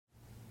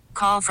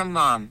Call from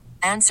mom.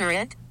 Answer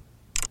it.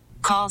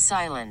 Call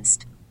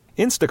silenced.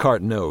 Instacart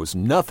knows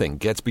nothing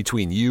gets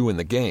between you and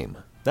the game.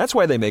 That's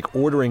why they make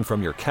ordering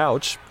from your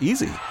couch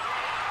easy.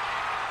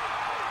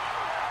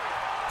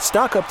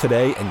 Stock up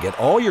today and get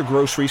all your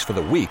groceries for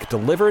the week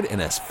delivered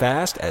in as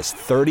fast as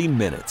 30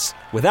 minutes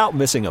without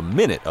missing a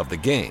minute of the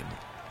game.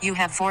 You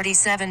have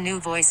 47 new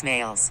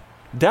voicemails.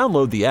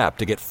 Download the app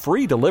to get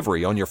free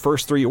delivery on your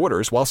first 3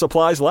 orders while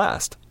supplies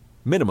last.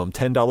 Minimum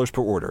 $10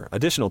 per order.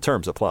 Additional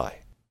terms apply.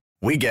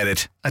 We get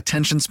it.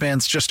 Attention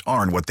spans just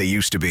aren't what they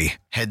used to be.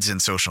 Heads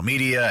in social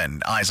media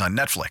and eyes on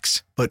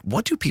Netflix. But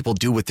what do people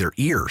do with their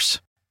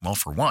ears? Well,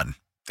 for one,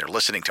 they're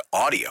listening to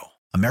audio.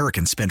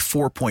 Americans spend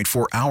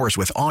 4.4 hours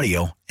with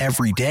audio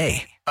every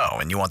day. Oh,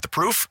 and you want the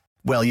proof?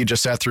 Well, you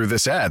just sat through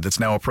this ad that's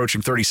now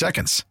approaching 30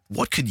 seconds.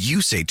 What could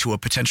you say to a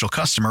potential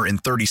customer in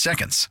 30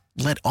 seconds?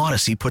 Let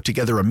Odyssey put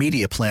together a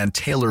media plan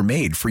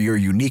tailor-made for your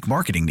unique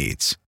marketing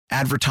needs.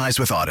 Advertise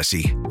with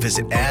Odyssey.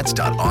 Visit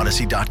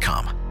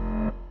ads.odyssey.com.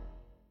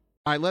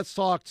 All right, let's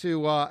talk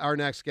to our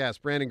next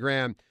guest, Brandon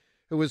Graham,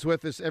 who is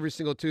with us every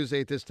single Tuesday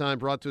at this time,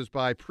 brought to us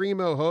by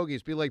Primo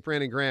Hoagies. Be like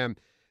Brandon Graham.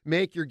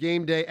 Make your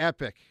game day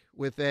epic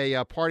with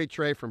a party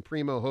tray from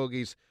Primo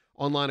Hoagies.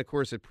 Online, of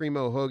course, at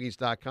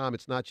primohoagies.com.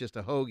 It's not just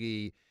a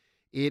hoagie.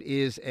 It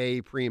is a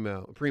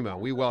Primo.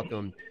 We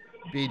welcome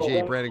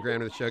BG, Brandon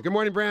Graham, to the show. Good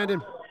morning,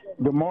 Brandon.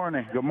 Good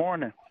morning. Good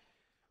morning.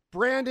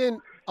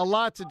 Brandon, a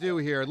lot to do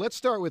here. Let's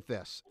start with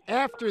this.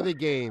 After the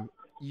game,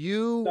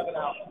 you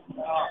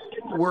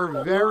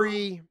were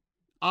very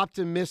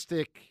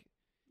optimistic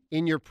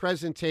in your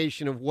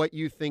presentation of what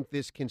you think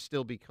this can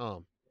still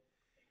become.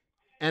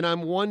 And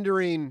I'm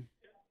wondering,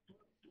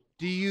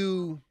 do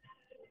you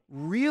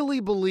really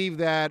believe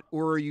that,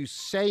 or are you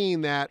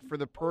saying that for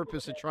the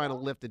purpose of trying to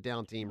lift a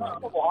down team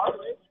right now?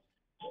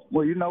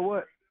 Well, you know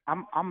what?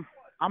 I'm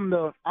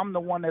the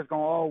one that's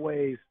gonna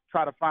always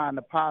try to find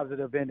the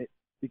positive in it,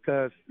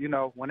 because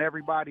when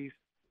everybody's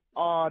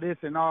all this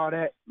and all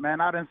that,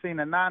 man, I done seen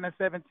a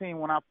 9-17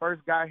 when I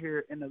first got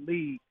here in the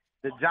league.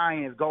 The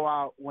Giants go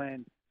out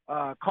when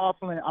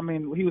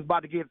Coughlin, he was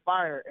about to get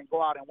fired, and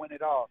go out and win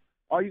it all.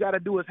 All you got to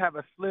do is have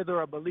a slither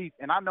of belief.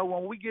 And I know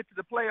when we get to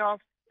the playoffs,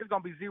 it's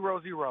going to be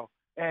 0-0.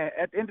 And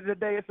at the end of the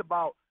day, it's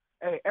about,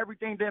 hey,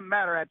 everything didn't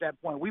matter at that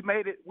point. We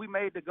made it. We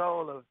made the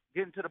goal of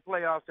getting to the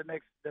playoffs and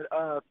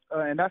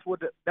that's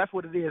what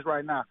it is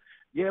right now.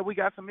 Yeah, we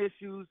got some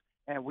issues,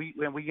 and we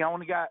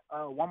only got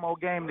one more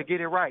game to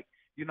get it right.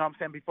 You know what I'm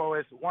saying? Before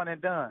it's one and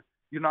done.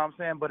 You know what I'm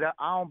saying? But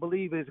I don't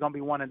believe it's going to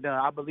be one and done.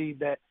 I believe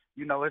that,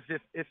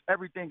 it's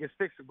everything is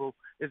fixable.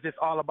 It's just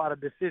all about a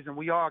decision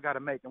we all got to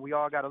make, and we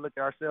all got to look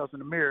at ourselves in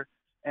the mirror.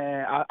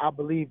 And I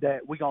believe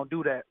that we're going to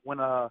do that when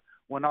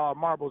all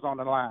marbles on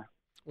the line.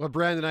 Well,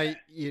 Brandon,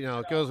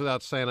 it goes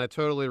without saying, I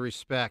totally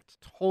respect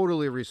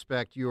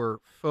your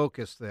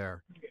focus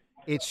there.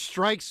 It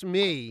strikes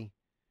me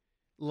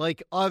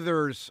like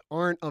others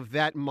aren't of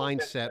that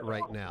mindset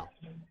right now.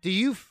 Do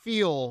you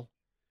feel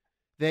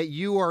that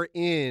you are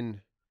in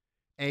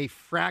a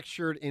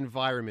fractured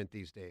environment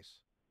these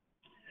days?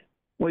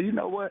 Well, you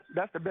know what?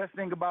 That's the best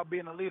thing about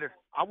being a leader.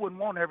 I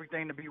wouldn't want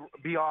everything to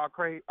be all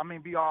crazy.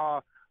 Be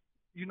all,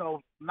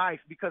 nice,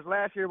 because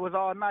last year was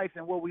all nice,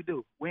 and what we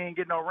do, we ain't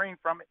get no ring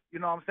from it. You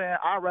know what I'm saying?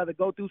 I'd rather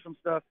go through some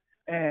stuff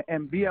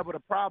and be able to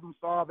problem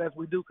solve as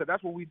we do, because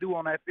that's what we do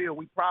on that field.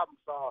 We problem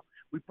solve.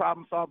 We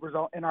problem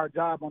solvers in our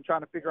job on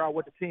trying to figure out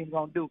what the team's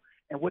gonna do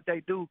and what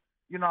they do.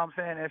 You know what I'm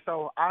saying? And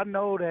so I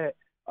know that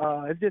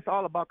it's just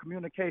all about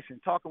communication,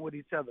 talking with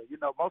each other.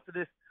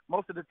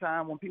 Most of the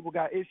time when people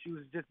got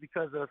issues, it's just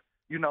because of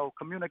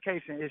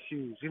communication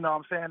issues. You know what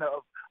I'm saying,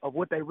 of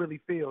what they really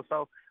feel.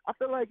 So I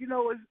feel like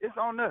it's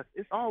on us.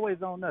 It's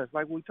always on us,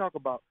 like we talk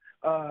about.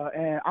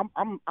 And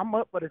I'm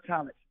up for the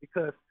challenge,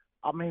 because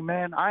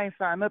man, I ain't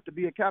signed up to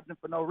be a captain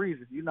for no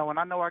reason. And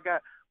I know I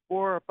got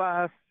 4 or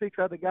 5, 6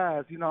 other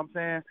guys. You know what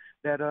I'm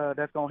saying,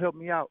 that's gonna help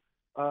me out.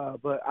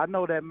 But I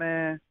know that,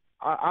 man.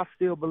 I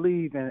still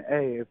believe in,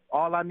 hey, if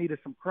all I need is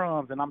some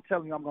crumbs, and I'm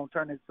telling you, I'm gonna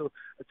turn it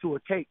to a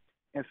cake.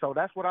 And so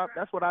that's what I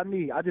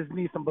need. I just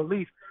need some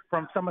belief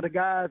from some of the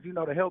guys,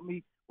 to help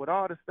me with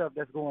all the stuff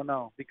that's going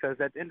on.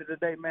 Because at the end of the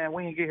day, man,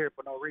 we ain't get here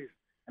for no reason.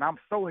 And I'm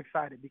so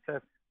excited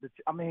because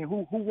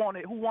who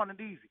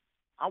wanted easy?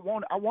 I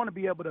want to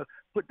be able to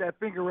put that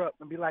finger up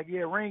and be like,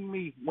 yeah, ring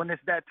me when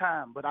it's that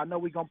time. But I know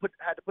we're gonna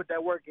have to put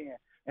that work in,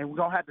 and we're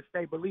gonna have to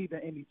stay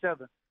believing in each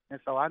other. And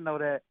so I know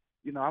that.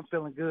 I'm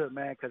feeling good,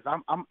 man, because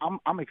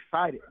I'm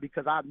excited,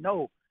 because I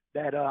know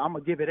that I'm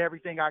gonna give it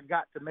everything I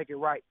got to make it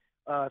right,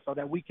 so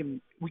that we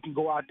can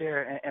go out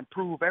there and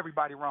prove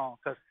everybody wrong.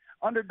 Because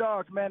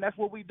underdogs, man, that's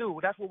what we do.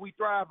 That's what we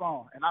thrive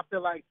on, and I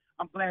feel like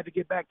I'm glad to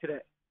get back to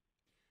that.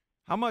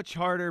 How much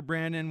harder,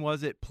 Brandon,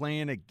 was it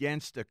playing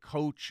against a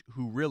coach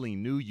who really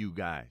knew you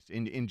guys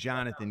in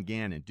Jonathan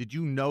Gannon? Did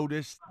you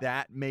notice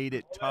that made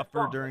it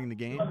tougher during the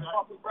game?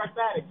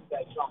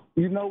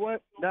 You know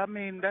what?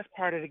 That's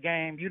part of the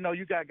game. You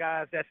got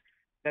guys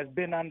that's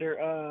been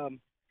under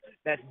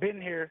that's been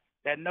here,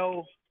 that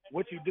know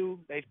what you do.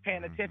 They're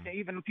paying attention.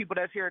 Even the people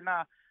that's here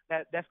now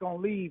that's gonna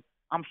leave,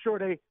 I'm sure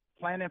they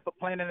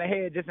planning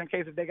ahead just in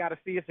case if they got to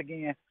see us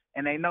again,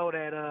 and they know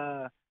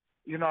that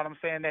you know what I'm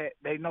saying, that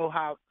they know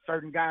how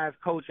certain guys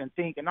coach and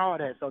think and all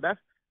that. So that's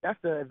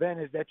the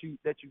advantage that you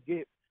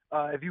get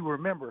if you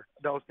remember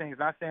those things.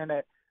 Not saying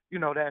that, you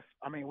know,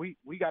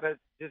 we got to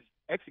just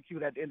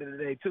execute at the end of the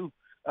day too,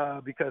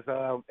 because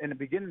in the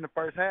beginning of the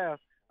first half,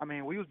 I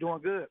mean, we was doing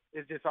good.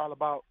 It's just all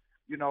about,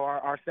 you know,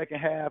 our second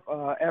half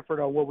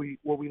effort or what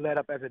we let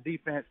up as a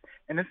defense,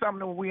 and it's something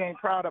that we ain't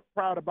proud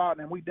about,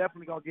 and we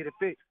definitely gonna get it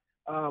fixed.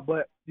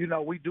 But you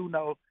know, we do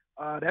know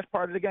that's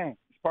part of the game.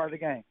 It's part of the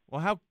game.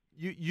 Well, how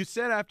you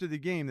said after the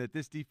game that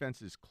this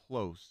defense is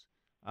close.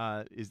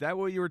 Is that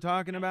what you were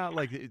talking about?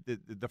 Like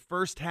the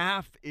first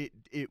half, it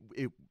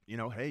you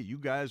know, hey, you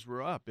guys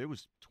were up. It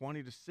was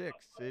 20-6.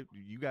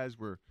 You guys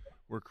were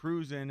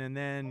cruising, and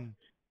then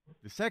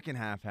the second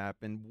half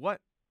happened. What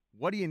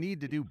do you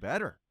need to do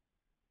better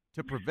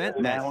to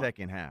prevent that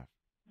second half?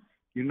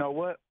 You know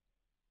what?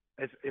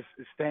 It's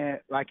staying,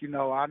 like, you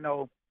know,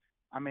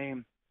 I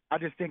mean, I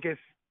just think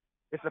it's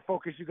a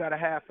focus you got to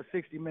have for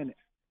 60 minutes.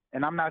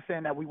 And I'm not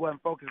saying that we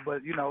wasn't focused,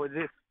 but, you know,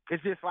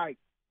 it's just like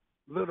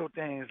little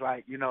things,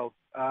 like, you know,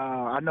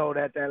 I know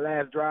that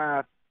last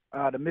drive,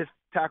 the missed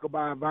tackle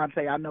by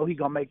Avante, I know he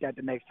going to make that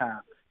the next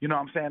time. You know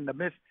what I'm saying?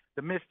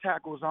 The missed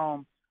tackles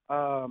on,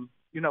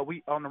 you know,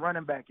 we on the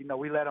running back, you know,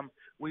 we let him.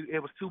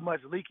 It was too much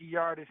leaky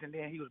yardage, and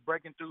then he was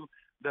breaking through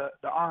the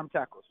arm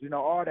tackles. You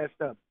know, all that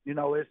stuff. You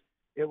know,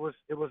 it was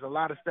a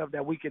lot of stuff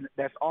that we can.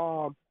 That's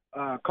all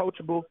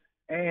coachable,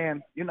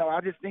 and you know,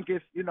 I just think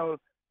it's, you know,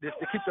 just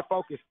to keep the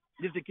focus.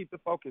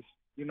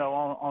 You know,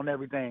 on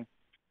everything.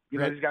 You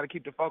know, just got to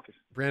keep the focus.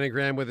 Brandon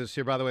Graham with us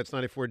here. By the way, it's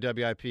 94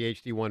 WIP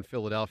HD1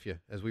 Philadelphia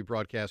as we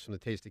broadcast from the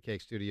Taste of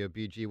Cake studio.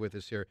 BG with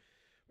us here.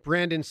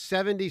 Brandon,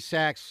 70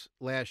 sacks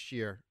last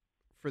year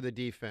for the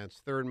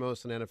defense, third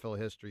most in NFL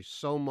history,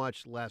 so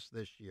much less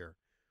this year.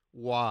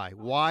 Why?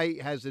 Why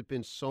has it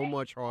been so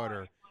much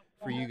harder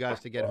for you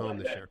guys to get home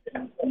this year?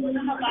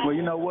 Well,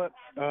 you know what?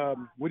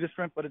 We're the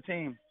strength of the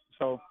team.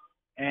 So,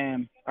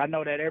 and I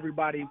know that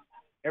everybody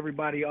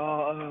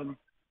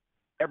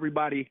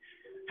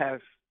has,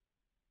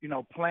 you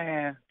know,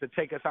 planned to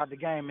take us out the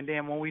game. And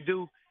then when we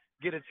do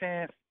get a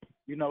chance,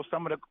 you know,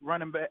 some of the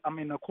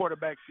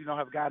quarterbacks, you know,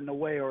 have gotten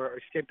away or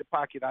escaped the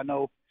pocket. I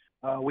know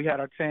we had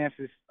our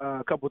chances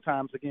a couple of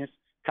times against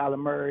Kyler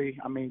Murray.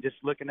 I mean, just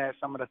looking at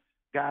some of the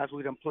guys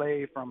we done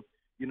played from,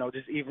 you know,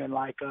 just even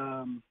like,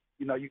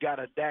 you know, you got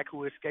a Dak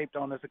who escaped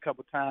on us a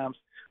couple of times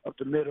up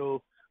the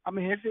middle. I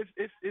mean,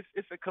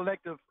 it's a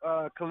collective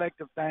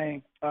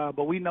thing,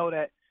 but we know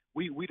that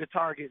we the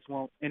targets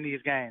in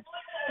these games,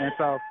 and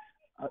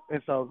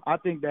so I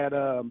think that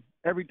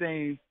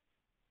everything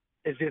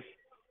is just,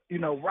 you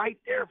know, right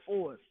there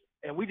for us,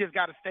 and we just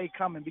got to stay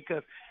coming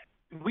because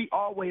we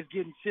always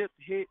getting chipped,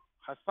 hit.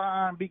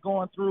 Hassan be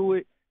going through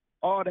it,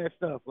 all that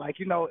stuff, like,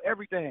 you know,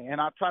 everything.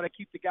 And I try to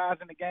keep the guys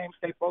in the game,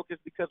 stay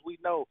focused, because we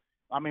know.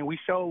 I mean, we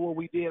showed what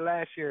we did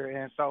last year,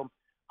 and so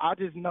I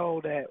just know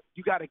that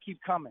you got to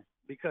keep coming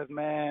because,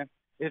 man,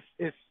 it's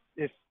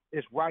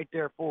right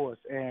there for us.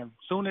 And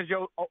soon as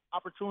your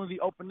opportunity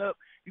open up,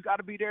 you got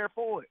to be there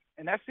for it,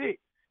 and that's it.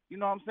 You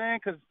know what I'm saying?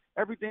 Because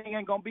everything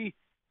ain't gonna be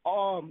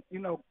all, you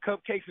know,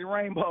 cupcakes and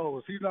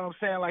rainbows. You know what I'm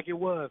saying? Like it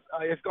was.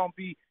 It's gonna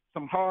be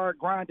some hard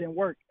grinding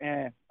work.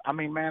 And I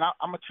mean, man, I'm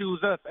gonna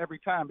choose us every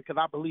time because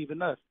I believe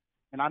in us,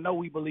 and I know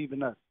we believe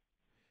in us.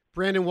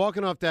 Brandon,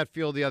 walking off that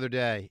field the other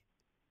day,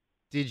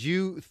 did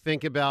you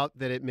think about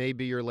that it may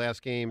be your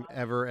last game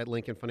ever at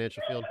Lincoln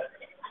Financial Field?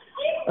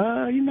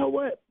 You know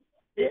what?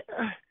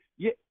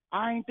 Yeah,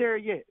 I ain't there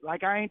yet.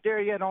 Like, I ain't there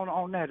yet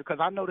on that because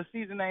I know the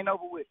season ain't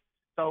over with.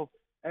 So,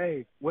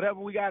 hey, whatever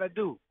we got to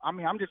do. I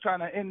mean, I'm just trying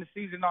to end the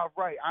season off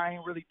right. I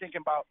ain't really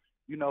thinking about,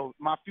 you know,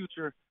 my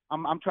future.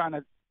 I'm trying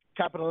to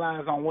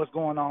capitalize on what's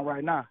going on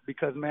right now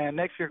because, man,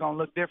 next year going to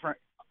look different,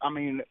 I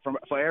mean,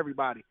 for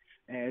everybody.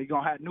 And you're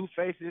going to have new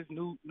faces,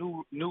 new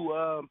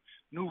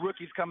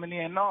rookies coming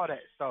in and all that.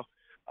 So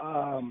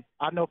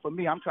I know for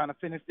me, I'm trying to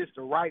finish this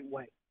the right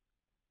way.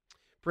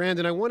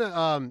 Brandon, I want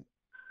to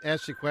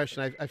ask you a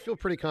question. I feel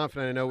pretty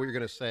confident I know what you're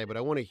going to say, but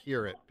I want to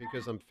hear it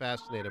because I'm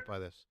fascinated by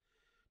this.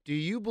 Do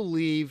you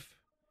believe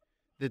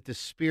that the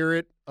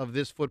spirit of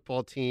this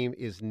football team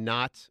is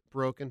not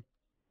broken?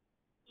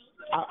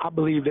 I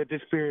believe that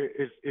this spirit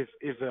is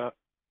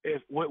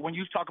when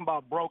you're talking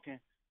about broken,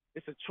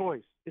 it's a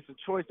choice. It's a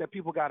choice that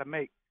people got to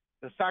make,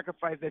 the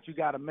sacrifice that you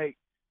got to make.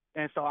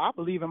 And so I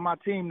believe in my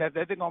team that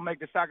they're going to make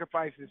the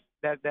sacrifices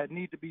that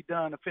need to be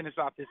done to finish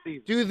off this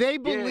season. Do they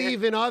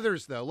believe in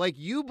others, though? Like,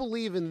 you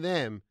believe in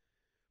them,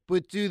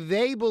 but do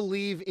they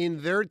believe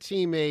in their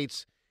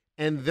teammates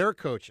and their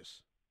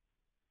coaches?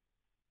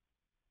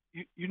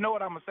 You know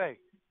what I'm going to say.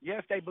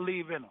 Yes, they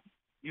believe in them.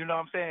 You know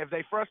what I'm saying? If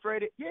they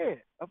frustrated, yeah,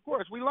 of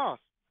course, we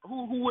lost.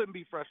 Who wouldn't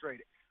be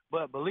frustrated?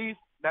 But belief,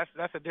 that's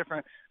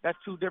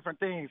two different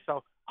things.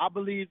 So I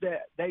believe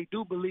that they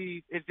do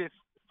believe. It's just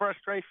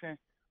frustration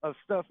of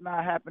stuff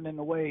not happening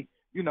the way,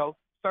 you know,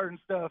 certain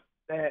stuff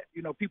that,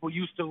 you know, people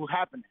used to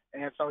happening.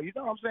 And so, you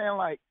know what I'm saying?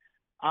 Like,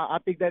 I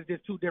think that's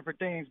just two different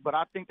things, but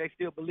I think they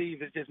still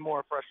believe it's just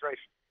more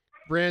frustration.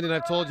 Brandon,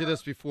 I've told you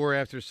this before.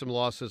 After some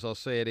losses, I'll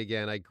say it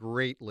again. I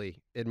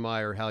greatly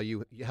admire how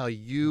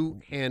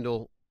you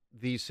handle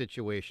these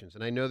situations,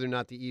 and I know they're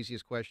not the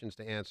easiest questions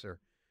to answer,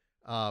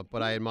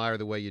 but I admire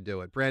the way you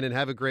do it. Brandon,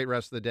 have a great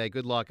rest of the day.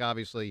 Good luck,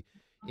 obviously,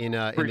 in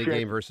the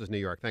game versus New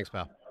York. Thanks,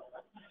 pal.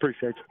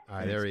 Appreciate you. All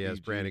right, there he is,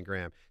 Brandon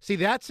Graham. See,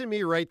 that to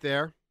me right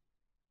there,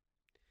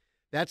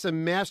 that's a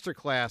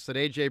masterclass that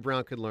A.J.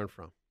 Brown could learn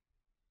from.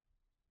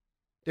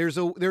 There's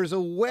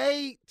a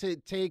way to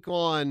take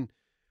on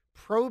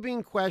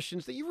probing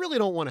questions that you really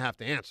don't want to have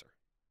to answer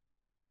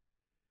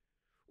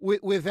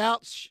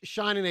without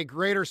shining a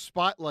greater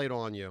spotlight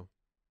on you.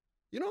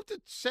 You don't have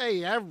to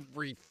say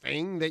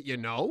everything that you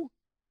know,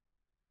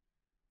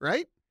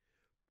 right?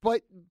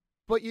 But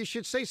you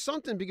should say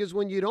something, because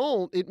when you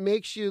don't, it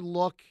makes you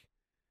look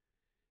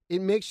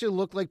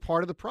like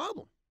part of the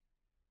problem.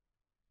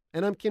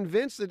 And I'm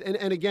convinced that,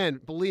 and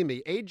again, believe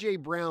me, A.J.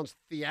 Brown's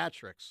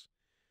theatrics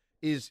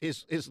is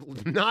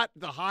not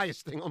the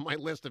highest thing on my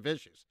list of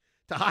issues.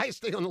 The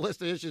highest thing on the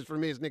list of issues for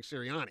me is Nick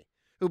Sirianni,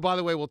 who, by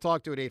the way, we'll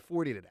talk to at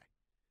 8:40 today.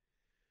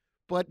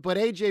 But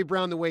A.J.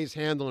 Brown, the way he's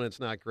handling it's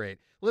not great.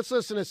 Let's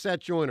listen to Seth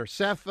Joyner.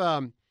 Seth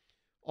on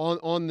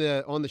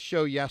the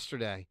show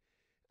yesterday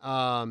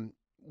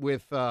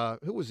with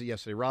who was it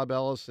yesterday? Rob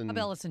Ellis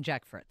and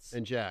Jack Fritz.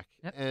 And Jack.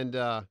 Yep.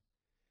 And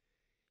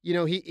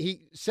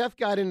Seth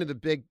got into the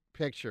big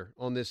picture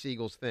on this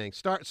Eagles thing.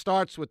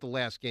 Starts with the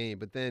last game,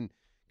 but then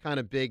kind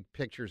of big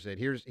pictures it.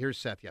 Here's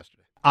Seth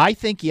yesterday. I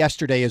think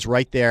yesterday is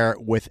right there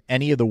with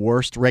any of the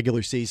worst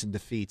regular season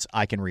defeats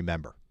I can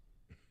remember.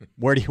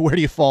 Where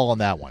do you fall on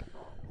that one?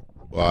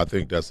 Well, I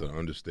think that's an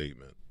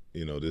understatement.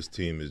 This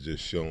team has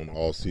just shown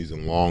all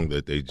season long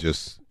that they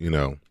just,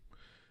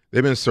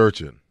 they've been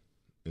searching,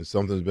 and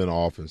something's been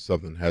off and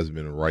something hasn't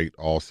been right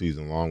all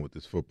season long with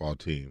this football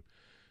team.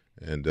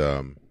 And,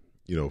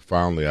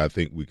 finally, I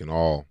think we can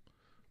all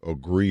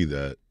agree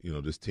that,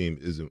 this team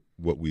isn't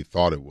what we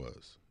thought it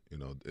was.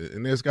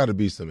 And there's got to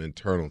be some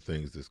internal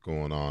things that's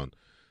going on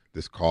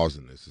that's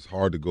causing this. It's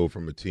hard to go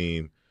from a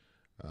team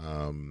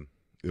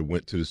that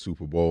went to the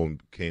Super Bowl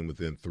and came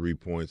within 3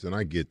 points. And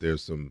I get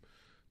there's some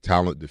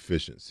talent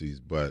deficiencies,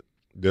 but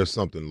there's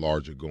something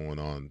larger going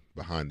on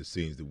behind the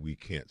scenes that we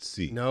can't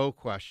see. No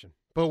question.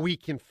 But we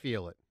can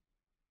feel it.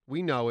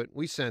 We know it.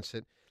 We sense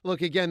it.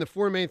 Look, again, the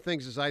four main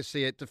things as I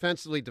see it: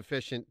 defensively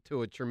deficient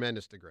to a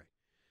tremendous degree.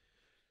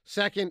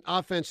 Second,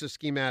 offensive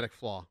schematic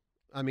flaw.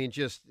 I mean,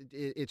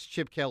 it's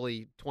Chip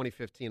Kelly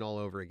 2015 all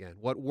over again.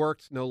 What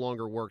worked no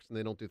longer works, and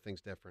they don't do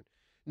things different.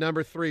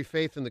 Number three,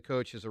 faith in the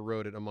coach has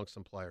eroded amongst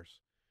some players.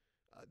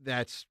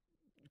 That's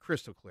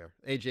crystal clear.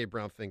 A.J.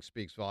 Brown thing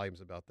speaks volumes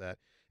about that.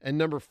 And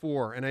number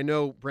four, and I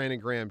know Brandon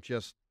Graham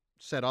just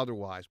said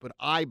otherwise, but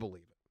I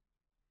believe it.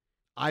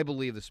 I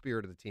believe the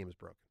spirit of the team is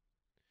broken.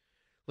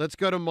 Let's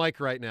go to Mike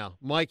right now.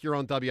 Mike, you're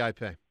on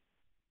WIP.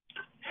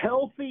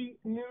 Healthy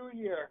New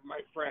Year, my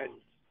friend.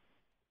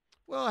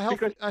 Well, a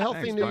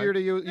healthy New Year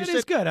to you. It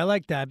is good. I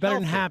like that. Better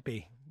than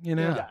happy.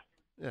 Yeah.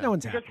 No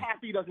one's happy. Because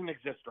happy doesn't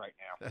exist right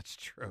now. That's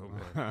true,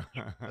 man.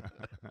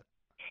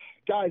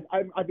 Guys,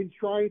 I've been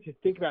trying to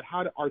think about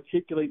how to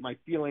articulate my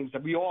feelings,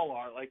 and we all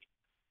are. Like,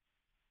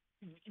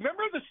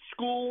 remember the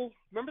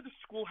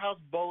schoolhouse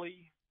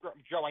bully?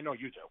 Joe, I know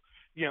you do.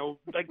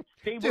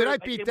 Dude, I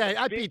beat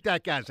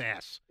that guy's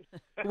ass.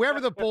 Whoever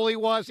the bully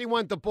was, he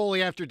wanted the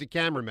bully after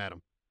DeCamera met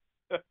him.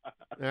 All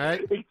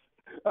right.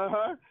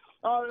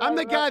 I'm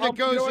the guy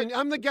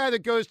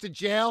that goes to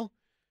jail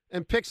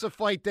and picks a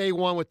fight day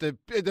one with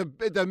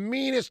the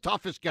meanest,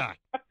 toughest guy.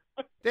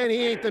 Then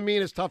he ain't the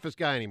meanest, toughest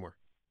guy anymore.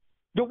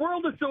 The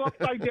world is so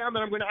upside down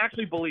that I'm going to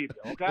actually believe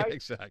you, okay? Yeah,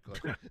 exactly.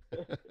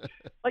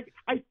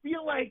 I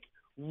feel like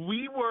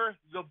we were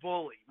the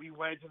bully. We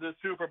went to the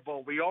Super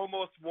Bowl. We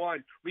almost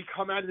won. We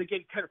come out of the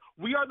gate.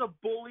 We are the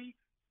bully,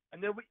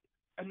 and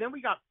then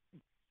we got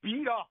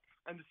beat up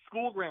on the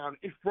school ground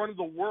in front of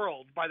the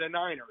world by the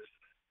Niners.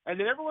 And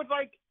then everyone's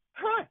like,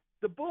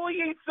 the bully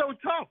ain't so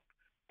tough.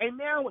 And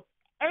now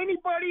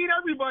anybody and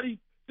everybody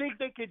think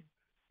they could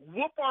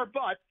whoop our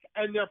butts,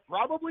 and they're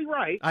probably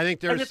right. I think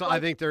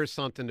there's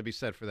something to be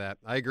said for that.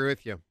 I agree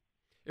with you.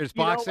 There's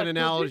boxing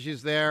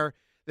analogies there.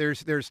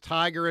 There's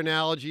Tiger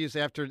analogies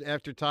after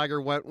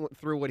Tiger went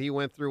through what he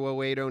went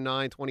through 08,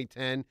 09,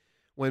 2010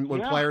 when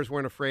players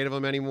weren't afraid of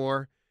him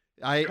anymore.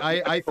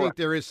 I think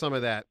there is some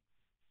of that.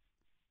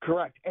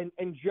 Correct.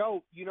 And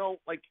Joe,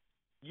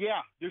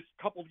 there's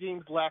a couple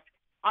games left.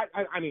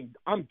 I mean,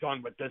 I'm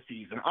done with this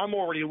season. I'm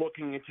already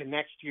looking into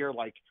next year.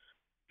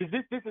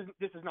 This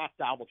is not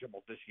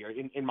salvageable this year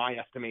in my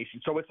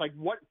estimation. So it's like,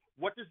 what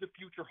does the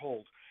future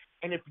hold?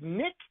 And if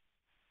Nick,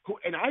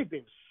 and I've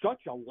been such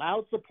a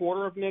loud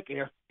supporter of Nick, and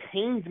it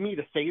pains me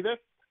to say this,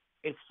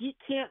 if he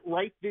can't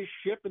right this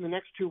ship in the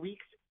next 2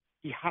 weeks,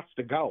 he has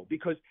to go.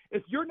 Because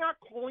if you're not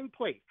calling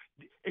plays,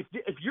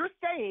 if you're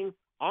saying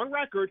on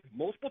record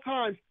multiple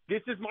times,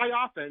 this is my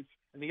offense,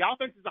 and the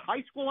offense is a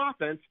high school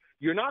offense,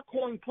 you're not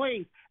calling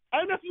plays,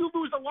 and if you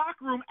lose the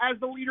locker room as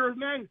the leader of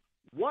men,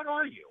 what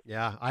are you?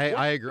 Yeah,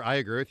 I agree. I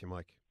agree with you,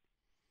 Mike.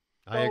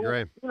 I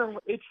agree.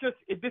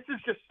 This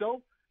is just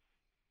so.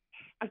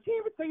 I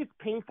can't even say it's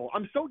painful.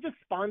 I'm so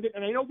despondent,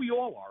 and I know we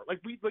all are.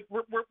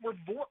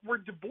 We're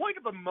devoid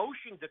of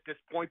emotions at this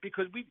point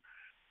because this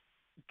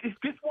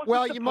wasn't.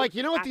 Well, Mike,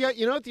 you know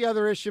what the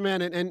other issue,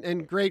 man,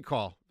 and great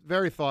call,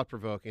 very thought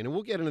provoking, and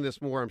we'll get into this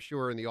more, I'm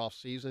sure, in the off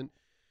season,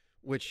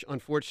 which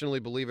unfortunately,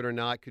 believe it or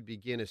not, could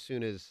begin as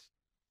soon as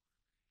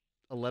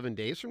 11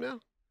 days from now.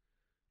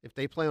 If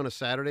they play on a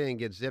Saturday and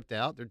get zipped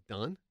out, they're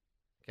done.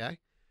 Okay.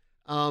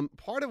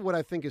 Part of what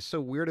I think is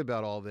so weird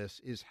about all this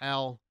is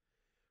how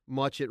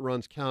much it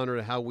runs counter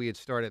to how we had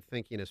started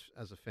thinking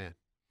as a fan.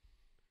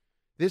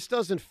 This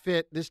doesn't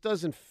fit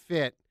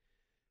the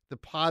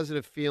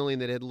positive feeling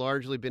that had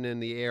largely been in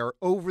the air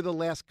over the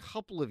last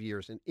couple of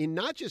years in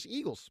not just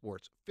Eagles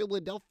sports,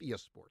 Philadelphia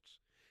sports.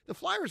 The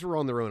Flyers were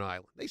on their own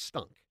island. They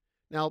stunk.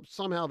 Now,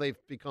 somehow they've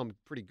become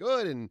pretty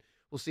good, and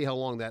we'll see how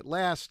long that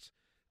lasts.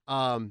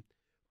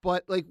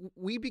 But,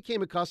 we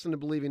became accustomed to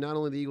believing not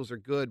only the Eagles are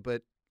good,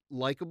 but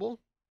likable,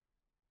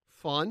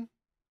 fun,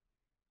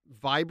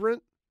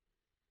 vibrant,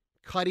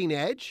 cutting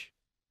edge,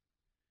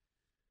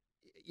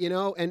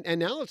 and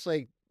now it's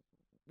like,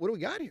 what do we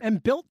got here?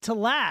 And built to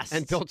last.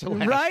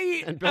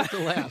 Right? And built to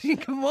last.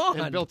 Come on.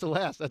 And built to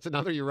last. That's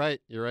another, you're right.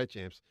 You're right,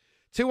 James.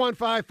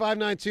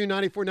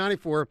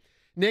 215-592-9494.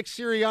 Nick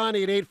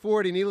Sirianni at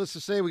 840. Needless to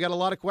say, we got a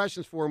lot of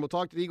questions for him. We'll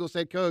talk to the Eagles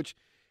head coach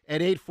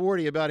at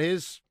 840 about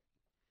his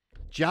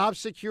job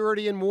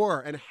security and more,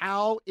 and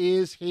how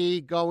is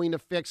he going to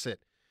fix it.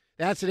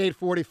 That's at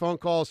 840. Phone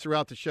calls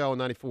throughout the show on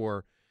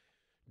 94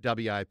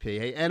 WIP.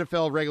 Hey,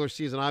 NFL regular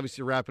season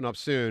obviously wrapping up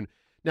soon.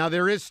 Now,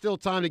 there is still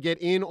time to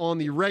get in on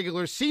the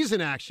regular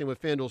season action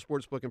with FanDuel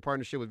Sportsbook in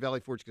partnership with Valley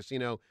Forge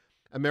Casino,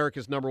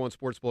 America's #1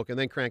 sportsbook, and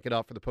then crank it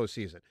up for the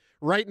postseason.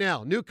 Right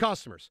now, new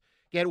customers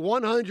get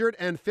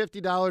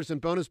 $150 in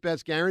bonus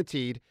bets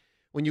guaranteed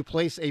when you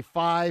place a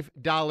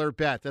 $5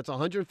 bet. That's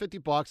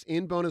 $150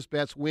 in bonus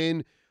bets,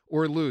 win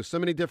or lose. So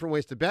many different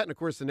ways to bet. And, of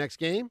course, the next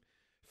game,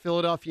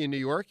 Philadelphia and New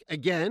York.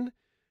 Again,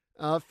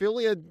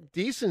 Philly a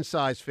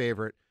decent-sized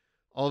favorite,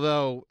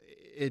 although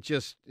it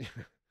just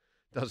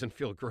doesn't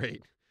feel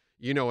great.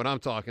 You know what I'm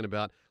talking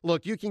about.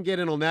 Look, you can get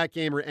in on that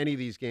game or any of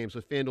these games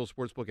with FanDuel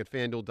Sportsbook at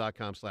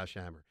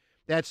FanDuel.com/hammer.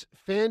 That's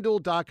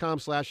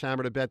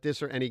FanDuel.com/hammer to bet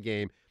this or any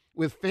game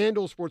with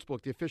FanDuel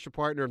Sportsbook, the official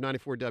partner of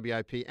 94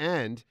 WIP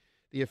and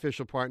the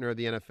official partner of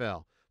the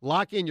NFL.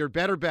 Lock in your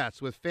better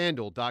bets with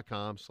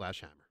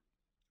FanDuel.com/hammer.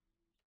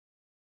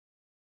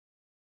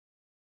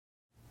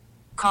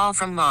 Call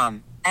from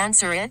mom.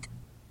 Answer it.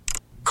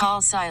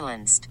 Call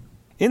silenced.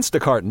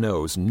 Instacart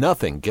knows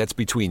nothing gets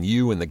between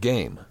you and the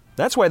game.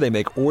 That's why they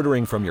make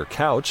ordering from your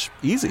couch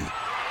easy.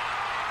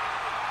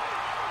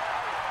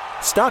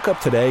 Stock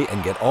up today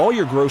and get all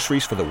your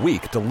groceries for the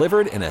week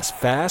delivered in as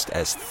fast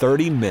as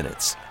 30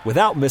 minutes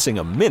without missing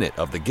a minute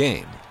of the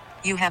game.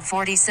 You have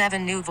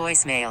 47 new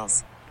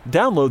voicemails.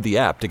 Download the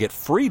app to get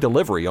free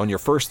delivery on your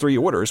first 3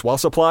 orders while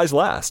supplies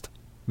last.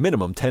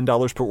 Minimum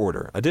 $10 per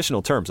order.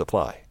 Additional terms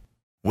apply.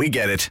 We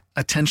get it.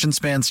 Attention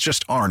spans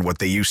just aren't what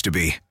they used to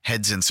be.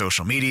 Heads in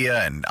social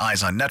media and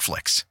eyes on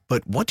Netflix.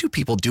 But what do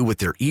people do with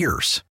their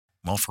ears?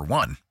 Well, for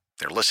one,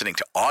 they're listening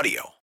to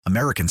audio.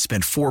 Americans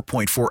spend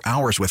 4.4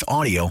 hours with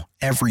audio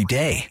every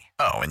day.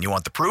 Oh, and you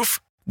want the proof?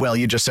 Well,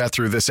 you just sat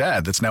through this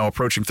ad that's now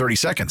approaching 30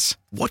 seconds.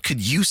 What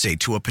could you say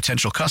to a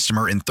potential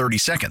customer in 30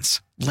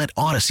 seconds? Let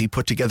Odyssey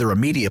put together a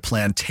media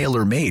plan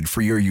tailor-made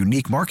for your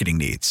unique marketing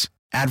needs.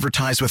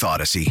 Advertise with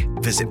Odyssey.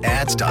 Visit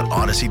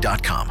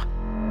ads.odyssey.com.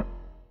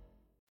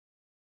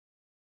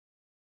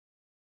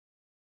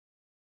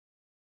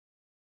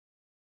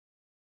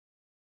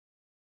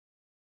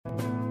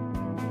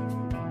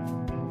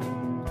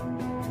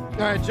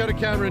 All right, Joe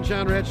DeCamera and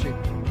John Ritchie.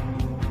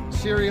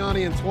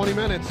 Sirianni in 20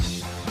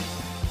 minutes.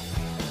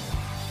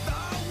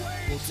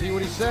 We'll see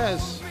what he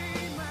says.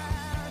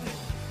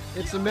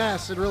 It's a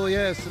mess. It really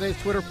is. Today's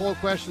Twitter poll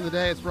question of the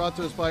day. It's brought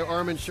to us by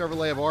Armin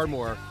Chevrolet of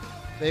Ardmore.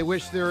 They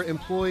wish their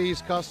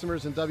employees,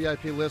 customers, and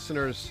WIP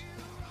listeners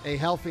a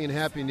healthy and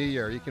happy new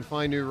year. You can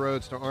find new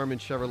roads to Armin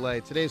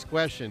Chevrolet. Today's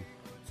question: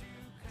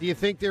 do you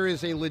think there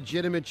is a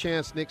legitimate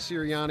chance Nick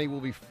Sirianni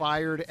will be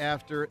fired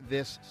after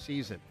this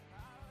season?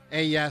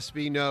 A, yes,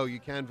 B, no.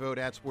 You can vote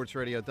at Sports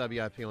Radio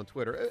WIP on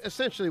Twitter.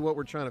 Essentially what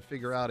we're trying to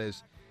figure out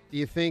is, do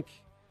you think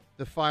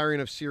the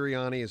firing of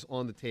Sirianni is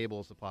on the table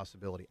as a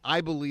possibility?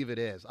 I believe it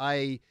is.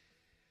 I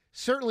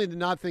certainly did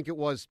not think it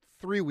was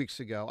 3 weeks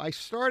ago. I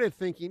started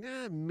thinking,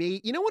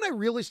 maybe. You know when I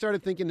really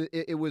started thinking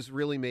it was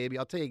really maybe?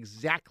 I'll tell you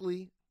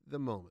exactly the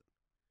moment.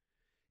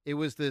 It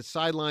was the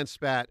sideline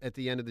spat at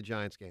the end of the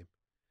Giants game.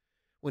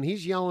 When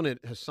he's yelling at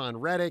Hassan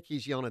Reddick,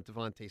 he's yelling at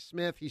Devontae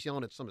Smith, he's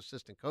yelling at some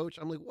assistant coach.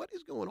 I'm like, what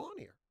is going on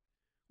here?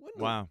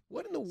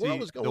 What in the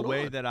world is going on? The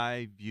way that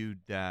I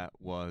viewed that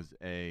was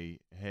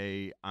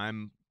hey,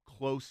 I'm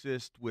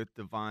closest with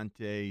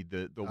Devontae,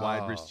 the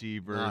wide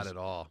receivers. Not at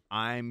all.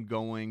 I'm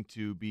going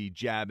to be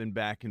jabbing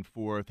back and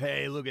forth.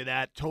 Hey, look at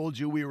that. Told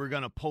you we were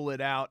going to pull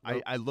it out.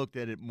 Nope. I looked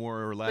at it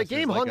more or less. The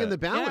game hung in the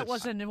balance. Yeah, it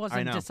wasn't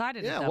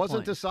decided at that it wasn't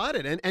point.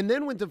 decided. And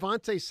then when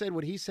Devontae said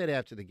what he said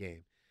after the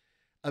game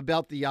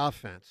about the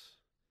offense,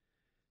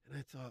 And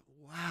I thought,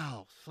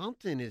 wow,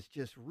 something is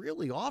just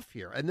really off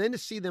here. And then to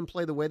see them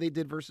play the way they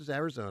did versus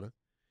Arizona,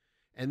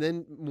 and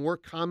then more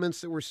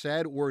comments that were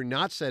said or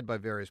not said by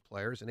various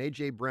players, and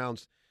A.J.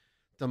 Brown's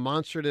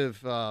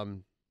demonstrative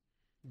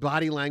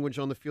body language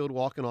on the field,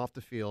 walking off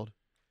the field.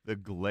 The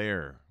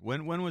glare.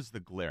 When was the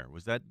glare?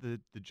 Was that the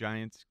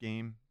Giants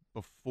game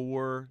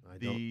before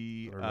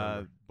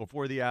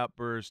before the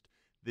outburst?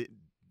 The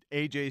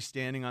AJ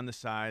standing on the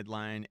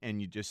sideline,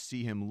 and you just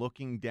see him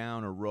looking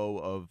down a row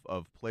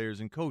of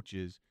players and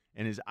coaches,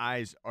 and his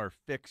eyes are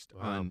fixed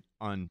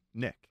on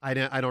Nick. I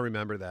don't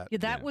remember that. Yeah,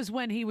 that was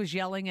when he was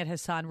yelling at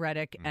Hassan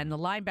Reddick and the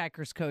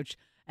linebackers coach,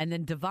 and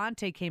then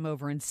Devontae came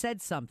over and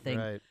said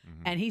something,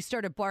 and he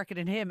started barking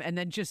at him, and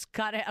then just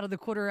got out of the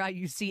corner eye.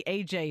 You see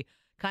AJ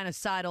kind of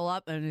sidle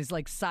up and is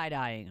like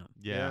side-eyeing him.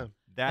 Yeah.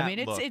 I mean,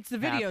 it's the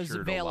video's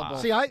available.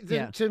 See,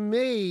 to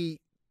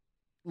me,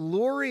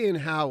 Lori and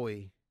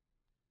Howie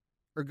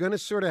are going to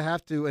sort of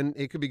have to, and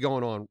it could be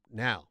going on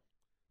now,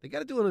 they got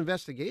to do an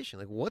investigation.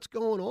 Like, what's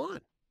going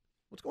on?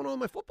 What's going on with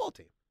my football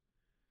team?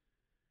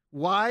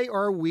 Why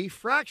are we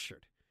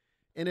fractured?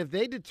 And if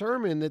they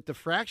determine that the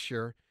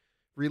fracture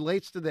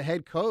relates to the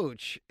head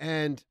coach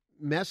and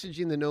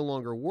messaging that no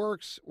longer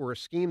works or a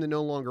scheme that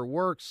no longer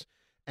works,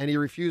 and he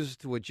refuses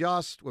to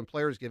adjust when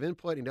players give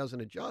input, he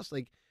doesn't adjust,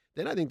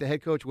 then I think the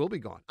head coach will be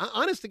gone.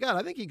 Honest to God,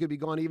 I think he could be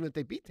gone even if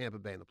they beat Tampa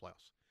Bay in the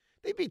playoffs.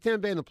 They beat Tampa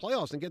Bay in the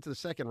playoffs and get to the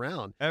second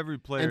round. Every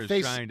player is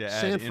trying to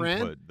add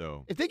input,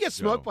 though. If they get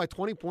smoked by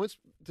 20 points,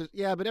 but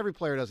every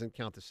player doesn't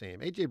count the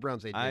same. A.J.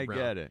 Brown's A.J. Brown.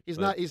 I get it. He's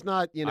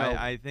not.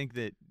 I think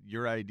that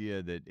your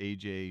idea that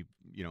A.J.,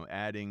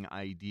 adding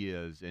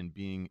ideas and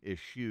being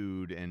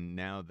eschewed, and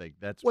now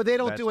that's well, they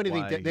don't do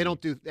anything. They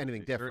don't do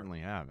anything different.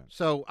 Certainly haven't.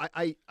 So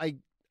I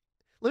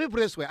let me put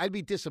it this way: I'd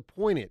be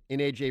disappointed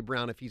in A.J.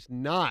 Brown if he's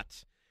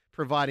not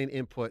providing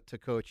input to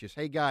coaches.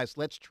 Hey guys,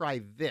 let's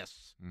try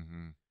this.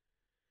 Mm-hmm.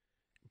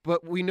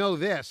 But we know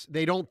this: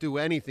 they don't do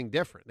anything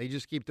different. They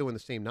just keep doing the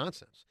same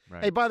nonsense.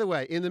 Right. Hey, by the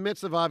way, in the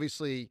midst of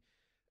obviously,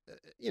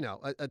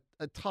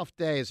 a tough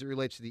day as it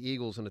relates to the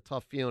Eagles and a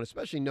tough feeling,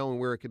 especially knowing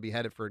where it could be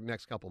headed for the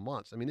next couple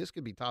months. I mean, this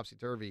could be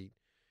topsy-turvy.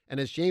 And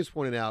as James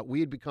pointed out, we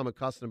had become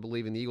accustomed to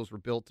believing the Eagles were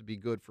built to be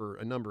good for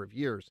a number of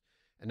years.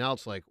 And now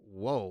it's like,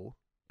 whoa,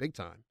 big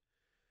time.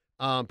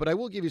 But I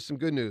will give you some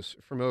good news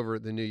from over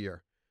the new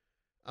year.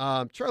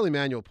 Charlie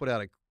Manuel put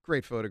out a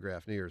great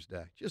photograph New Year's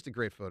Day, just a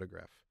great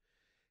photograph,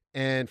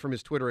 and from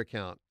his Twitter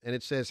account. And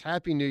it says,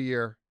 Happy New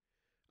Year.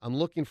 I'm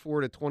looking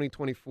forward to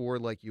 2024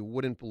 like you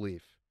wouldn't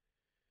believe.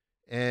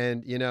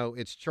 And,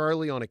 it's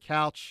Charlie on a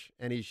couch,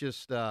 and he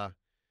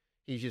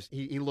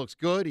looks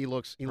good. He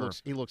looks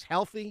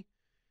healthy.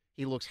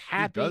 He looks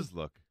happy. He does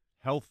look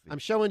healthy. I'm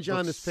showing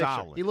John this picture.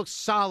 Solid. He looks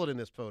solid in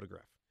this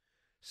photograph.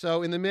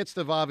 So in the midst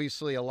of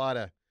obviously a lot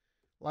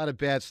of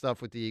bad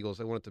stuff with the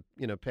Eagles, I wanted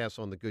to pass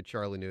on the good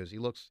Charlie news. He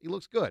looks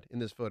good in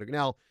this photo.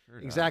 Now,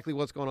 exactly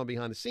what's going on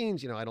behind the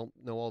scenes, I don't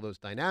know all those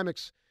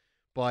dynamics,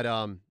 but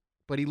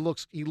he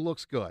looks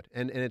good,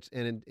 and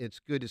it's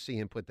good to see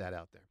him put that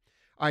out there.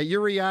 All right,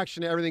 your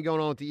reaction to everything going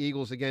on with the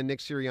Eagles. Again, Nick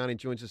Sirianni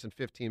joins us in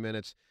 15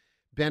 minutes.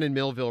 Ben in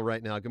Millville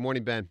right now. Good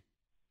morning, Ben.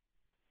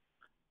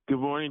 Good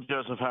morning,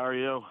 Joseph. How are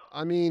you?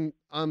 I mean,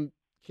 I'm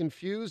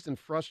confused and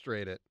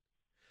frustrated.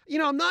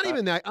 I'm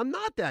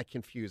not that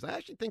confused. I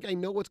actually think I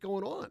know what's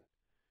going on.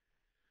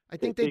 I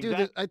think they do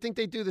this. I think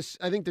they do this.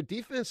 I think their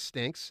defense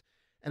stinks,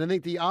 and I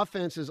think the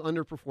offense is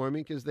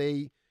underperforming because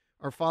they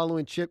are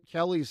following Chip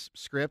Kelly's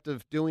script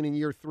of doing in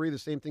year 3 the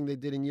same thing they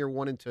did in year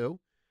 1 and 2.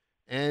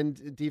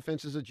 And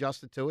defense is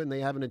adjusted to it, and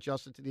they haven't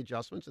adjusted to the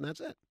adjustments, and that's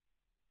it.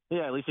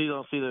 Yeah, at least you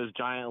don't see those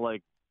giant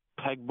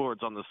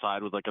pegboards on the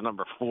side with a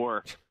number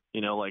 4, they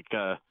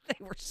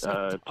were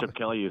Chip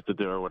Kelly used to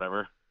do or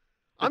whatever.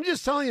 I'm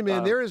just telling you,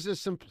 man, there is a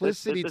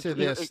simplicity to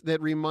this that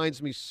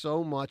reminds me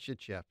so much of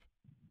Chip.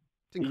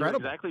 It's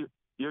incredible.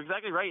 You're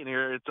exactly right in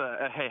here. It's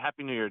hey,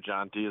 Happy New Year,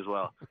 John, to you as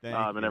well,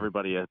 and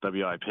everybody at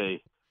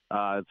WIP.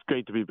 It's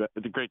great to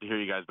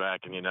hear you guys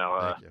back, and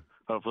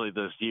hopefully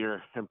this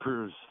year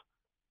improves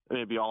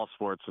maybe all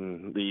sports,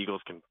 and the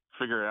Eagles can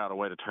figure out a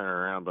way to turn it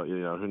around. But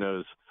who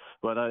knows?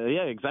 But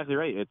yeah, exactly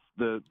right. It's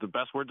the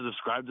best word to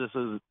describe this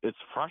is it's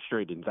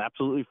frustrating. It's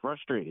absolutely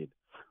frustrating.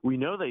 We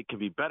know they can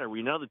be better.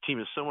 We know the team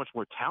is so much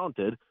more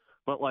talented,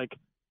 but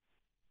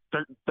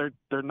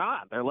they're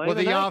not. They're laying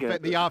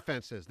the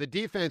offense is. The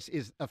defense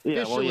is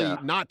officially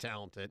not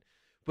talented,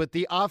 but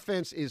the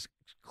offense is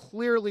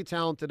clearly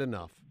talented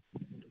enough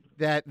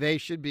that they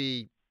should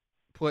be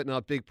putting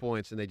up big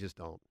points, and they just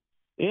don't.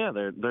 Yeah,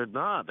 they're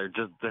not. It's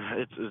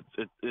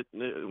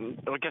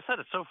like I said,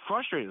 it's so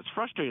frustrating. It's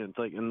frustrating. It's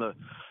like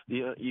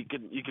you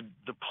could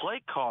the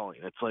play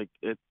calling.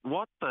 It's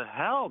what the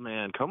hell,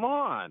 man? Come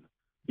on.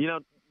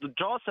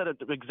 Jaw said it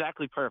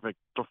exactly perfect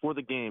before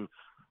the game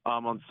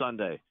on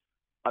Sunday.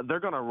 They're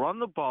going to run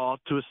the ball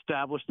to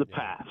establish the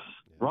pass. Yeah.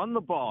 Run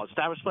the ball,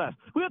 establish pass.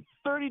 We had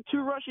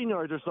 32 rushing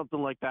yards or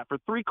something like that for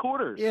 3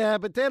 quarters. Yeah,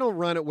 but they don't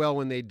run it well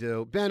when they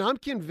do. Ben, I'm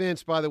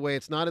convinced, by the way,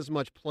 it's not as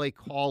much play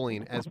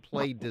calling as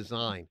play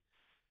design.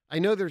 I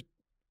know they're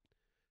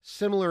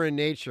similar in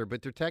nature,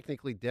 but they're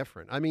technically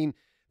different. I mean,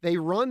 They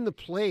run the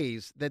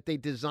plays that they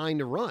design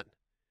to run.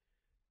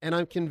 And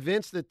I'm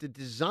convinced that the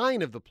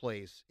design of the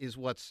plays is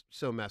what's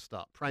so messed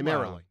up,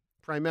 primarily.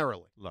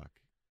 Look,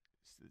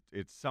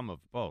 it's some of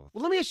both.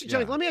 Well, let me ask you,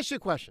 Johnny, let me ask you a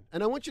question.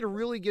 And I want you to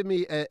really give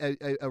me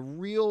a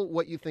real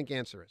what you think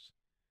answer is.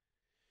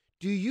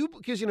 Do you,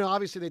 because,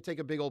 obviously they take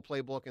a big old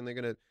playbook and they're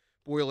going to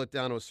boil it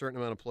down to a certain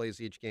amount of plays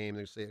each game.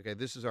 They say, okay,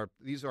 these are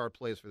our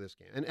plays for this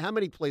game. And how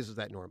many plays is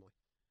that normally?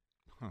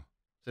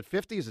 Is it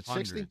 50? Is it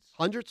 60?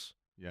 Hundreds?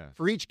 Yes.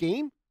 For each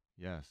game?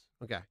 Yes.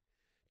 Okay.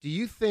 Do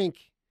you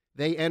think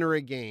they enter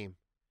a game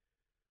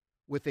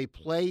with a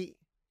play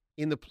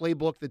in the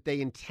playbook that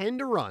they intend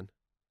to run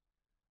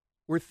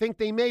or think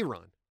they may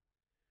run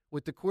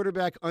with the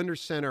quarterback under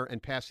center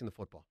and passing the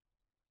football?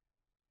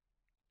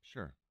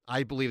 Sure.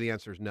 I believe the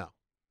answer is no.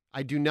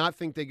 I do not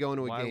think they go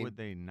into a game. Why would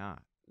they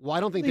not? Well, I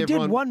don't think they they've did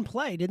run one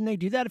play. Didn't they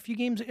do that a few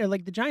games?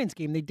 Like the Giants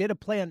game, they did a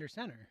play under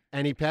center.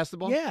 And he passed the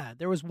ball? Yeah,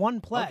 there was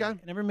one play. Okay.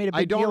 And everyone made a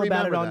big deal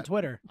about it on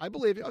Twitter. I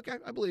believe you. Okay,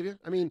 I believe you.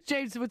 I mean,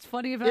 James, what's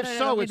funny about if it?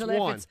 so, it's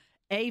one. It's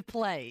a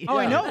play. Oh,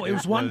 I know. It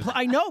was one play.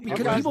 I know,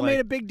 because people made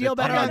a big deal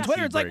about it on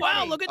Twitter. It's like,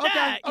 wow, look at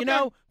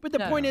that. But the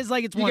point is,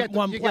 like, it's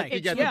one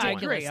play. Yeah, I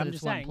agree. I'm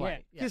just saying.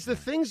 Because the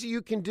things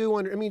you can do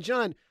under,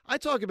 John, I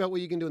talk about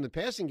what you can do in the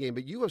passing game,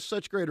 but you have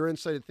such greater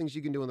insight of things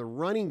you can do in the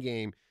running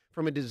game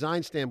from a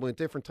design standpoint,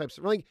 different types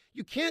of running.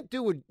 You can't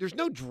do there's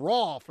no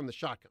draw from the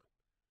shotgun.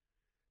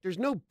 There's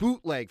no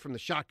bootleg from the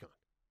shotgun.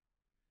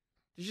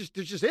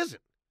 There just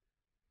isn't.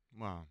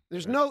 Wow.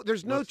 There's no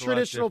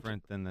traditional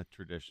different than the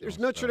traditional. There's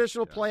no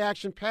traditional play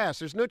action pass.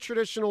 There's no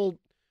traditional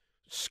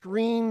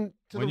screen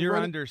to when the you're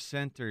run. under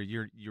center,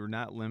 you're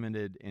not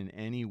limited in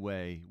any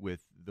way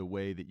with the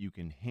way that you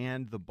can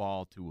hand the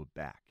ball to a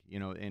back.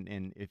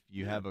 And if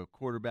you have a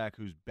quarterback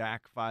who's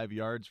back 5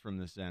 yards from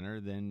the center,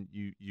 then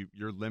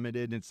you're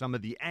limited in some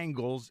of the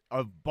angles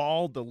of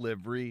ball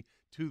delivery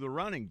to the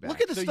running back.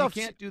 Look at the stuff.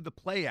 You can't do the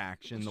play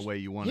action the way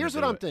you want to do it. Here's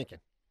what I'm thinking.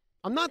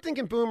 I'm not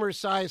thinking Boomer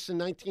Esiason,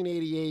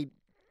 1988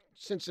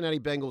 Cincinnati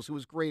Bengals, who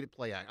was great at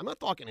play action. I'm not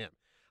talking him.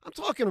 I'm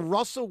talking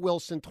Russell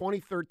Wilson,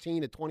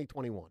 2013 to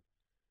 2021.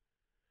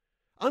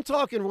 I'm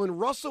talking when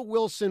Russell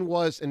Wilson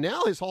was, and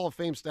now his Hall of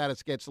Fame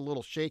status gets a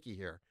little shaky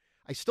here.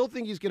 I still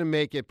think he's going to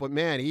make it, but,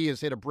 man, he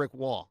has hit a brick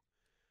wall.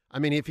 I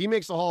mean, if he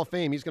makes the Hall of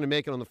Fame, he's going to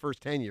make it on the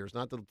first 10 years,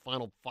 not the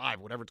final 5,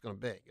 whatever it's going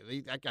to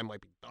be. That guy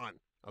might be done,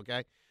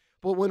 okay?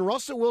 But when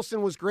Russell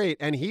Wilson was great,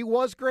 and he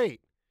was great,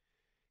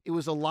 it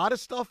was a lot of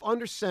stuff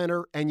under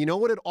center, and you know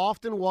what it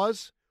often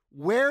was?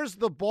 Where's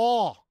the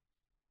ball?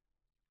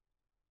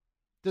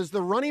 Does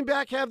the running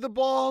back have the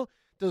ball?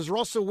 Does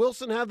Russell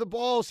Wilson have the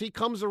ball as he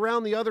comes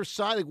around the other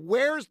side? Like,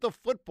 where's the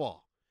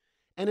football?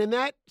 And in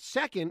that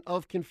second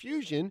of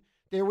confusion,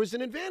 there was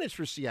an advantage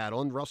for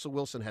Seattle, and Russell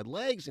Wilson had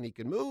legs, and he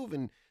could move,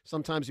 and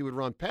sometimes he would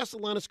run past the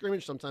line of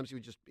scrimmage, sometimes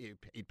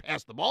he'd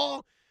pass the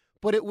ball,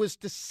 but it was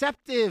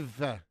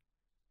deceptive.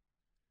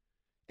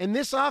 And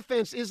this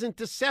offense isn't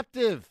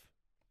deceptive.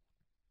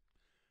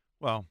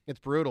 Well, it's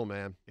brutal,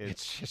 man.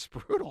 It's just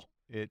brutal.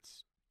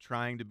 It's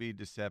trying to be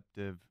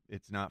deceptive.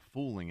 It's not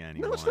fooling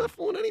anyone. No, it's not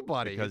fooling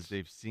anybody. Because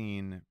they've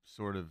seen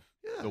sort of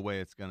the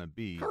way it's going to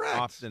be Correct.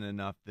 often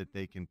enough that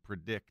they can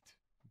predict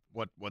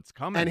what's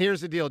coming. And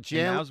here's the deal.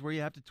 Now's where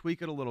you have to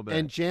tweak it a little bit.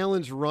 And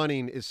Jalen's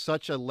running is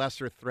such a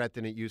lesser threat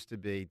than it used to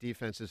be.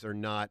 Defenses are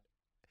not.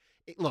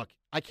 Look,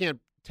 I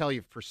can't tell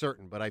you for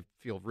certain, but I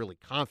feel really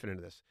confident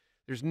in this.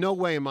 There's no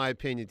way, in my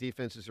opinion,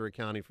 defenses are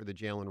accounting for the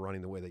Jalen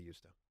running the way they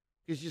used to.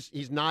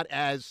 He's not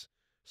as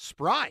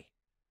spry.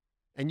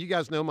 And you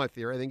guys know my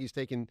theory. I think he's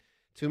taken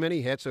too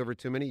many hits over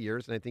too many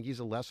years, and I think he's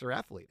a lesser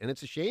athlete. And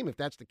it's a shame if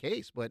that's the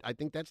case, but I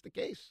think that's the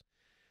case.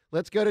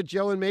 Let's go to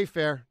Joe in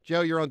Mayfair.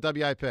 Joe, you're on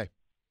WIP.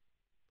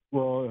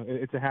 Well,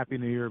 it's a happy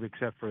new year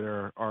except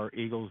for our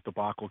Eagles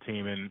debacle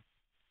team. And,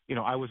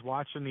 I was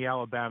watching the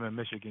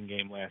Alabama-Michigan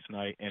game last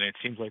night, and it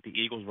seems like the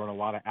Eagles run a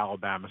lot of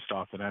Alabama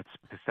stuff, and that's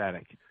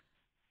pathetic.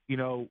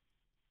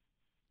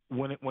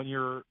 When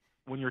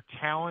your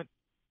talent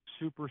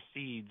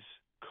supersedes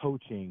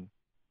coaching,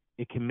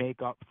 it can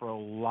make up for a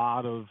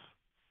lot of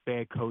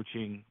bad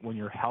coaching when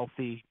you're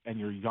healthy and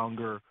you're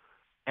younger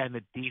and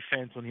the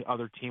defense on the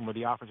other team or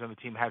the offense on the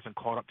team hasn't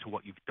caught up to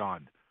what you've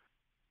done.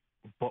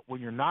 But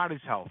when you're not as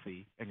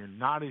healthy and you're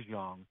not as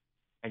young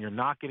and you're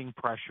not getting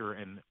pressure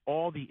and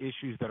all the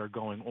issues that are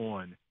going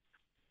on,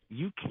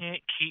 you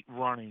can't keep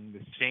running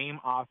the same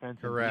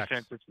offensive and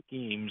defensive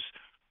schemes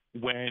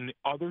when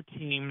other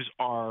teams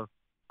are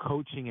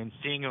coaching and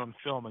seeing it on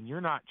film and you're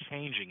not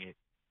changing it.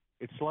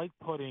 It's like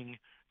putting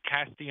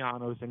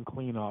Castellanos in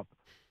cleanup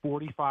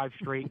 45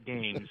 straight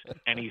games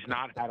and he's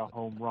not had a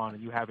home run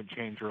and you haven't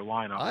changed your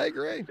lineup. I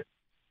agree.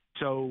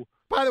 So,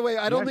 by the way,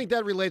 I don't think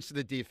that relates to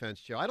the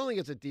defense, Joe. I don't think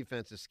it's a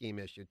defensive scheme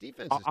issue.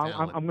 Defense is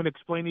talent. I'm going to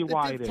explain to you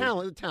why it is.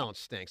 The talent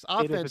stinks.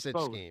 Offense is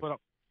scheme. But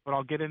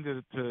I'll get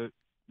into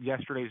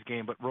yesterday's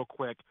game. But real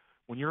quick,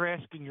 when you're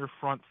asking your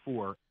front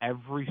four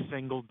every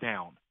single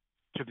down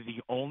to be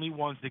the only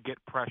ones to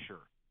get pressure,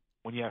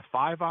 when you have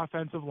 5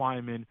 offensive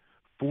linemen,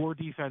 4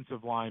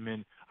 defensive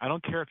linemen, I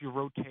don't care if you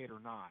rotate or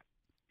not.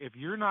 If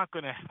you're not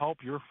going to help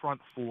your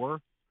front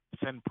four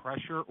send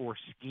pressure or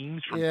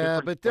schemes from Yeah,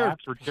 different but they're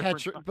staffs or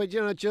different.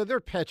 but Joe, they're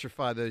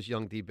petrified. Those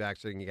young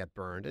D-backs are going to get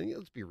burned. And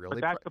let's be real, But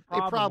they, that's the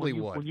problem. they probably When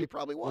you- would. when you- They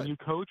probably would. When you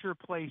coach or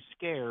play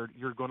scared,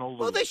 you're going to lose.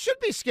 Well, they should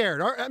be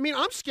scared. I mean,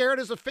 I'm scared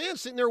as a fan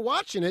sitting there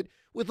watching it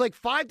with like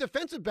 5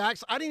 defensive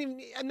backs I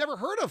never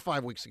heard of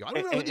 5 weeks ago. I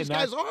don't know who these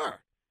guys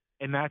are.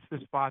 And that's the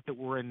spot that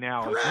we're in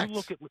now.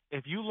 Correct.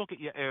 If you look at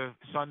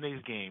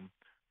Sunday's game,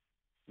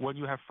 when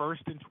you have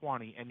 1st and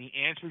 20, and the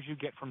answers you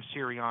get from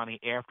Sirianni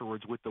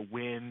afterwards with the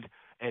wind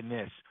and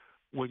this,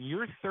 when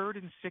your 3rd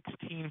and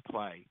 16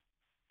 play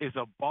is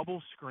a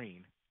bubble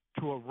screen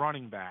to a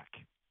running back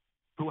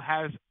who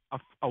has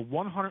a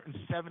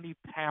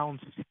 170-pound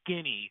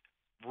skinny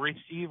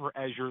receiver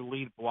as your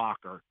lead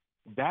blocker,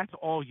 that's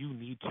all you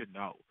need to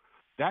know.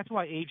 That's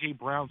why A.J.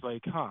 Brown's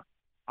like,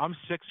 I'm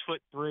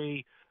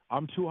 6'3",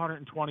 I'm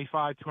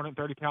 225,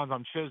 230 pounds,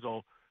 I'm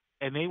chisel,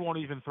 and they won't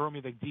even throw me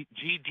the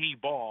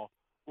GD ball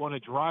on a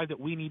drive that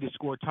we need to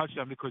score a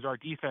touchdown because our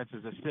defense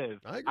is a sieve.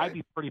 I'd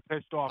be pretty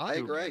pissed off. I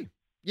too. agree.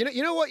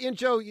 You know what, and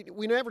Joe,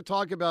 we never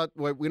talk about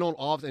what we don't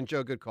often. And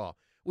Joe, good call.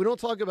 We don't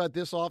talk about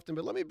this often,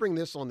 but let me bring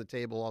this on the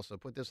table also.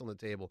 Put this on the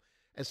table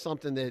as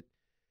something that,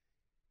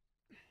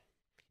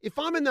 if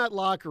I'm in that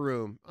locker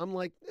room, I'm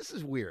like, this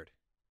is weird.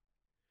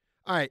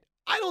 All right,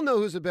 I don't know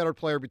who's a better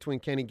player between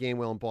Kenny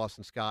Gainwell and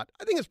Boston Scott.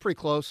 I think it's pretty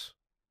close.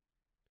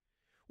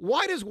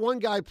 Why does one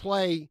guy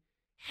play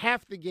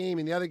half the game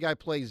and the other guy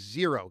plays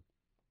 0?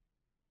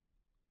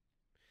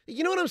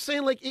 You know what I'm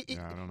saying? Like,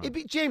 it'd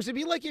be, James, it'd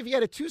be like if you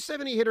had a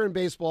 270 hitter in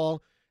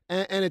baseball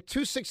and a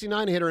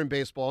 269 hitter in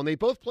baseball, and they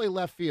both play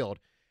left field,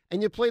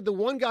 and you played the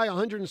one guy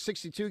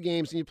 162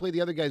 games and you played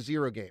the other guy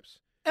 0 games.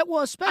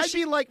 Well,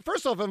 especially I'd be like,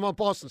 first off, if I'm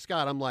Boston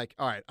Scott, I'm like,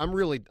 all right, I'm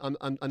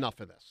enough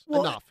of this.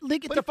 Well, enough.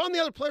 like, but if I'm the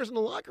other players in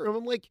the locker room,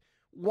 I'm like,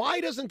 why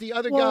doesn't the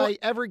other guy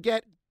ever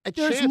get a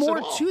chance There's more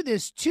at all? to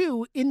this,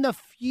 too. In the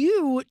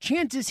few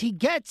chances he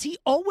gets, he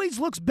always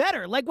looks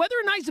better. Like, whether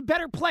or not he's a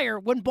better player,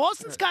 when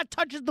Boston Scott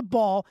touches the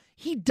ball,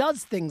 he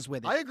does things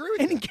with it. I agree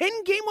with you. you. And Ken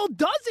Gainwell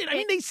does it. I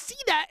mean, they see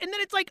that, and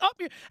then it's like, up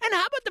here. And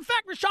how about the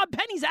fact Rashad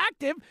Penny's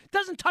active,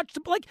 doesn't touch the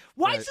ball? Like,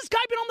 why has this guy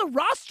been on the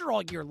roster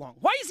all year long?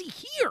 Why is he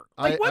here?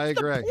 Like, what's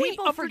the point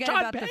People of forget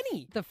Rashad about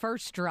Penny? the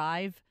first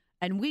drive,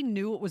 and we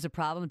knew it was a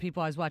problem, the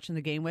people I was watching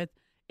the game with.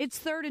 It's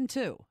 3rd and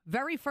 2.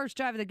 Very first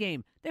drive of the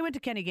game. They went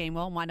to Kenny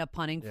Gainwell and wind up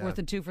punting, 4th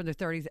and 2 from the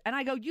 30s. And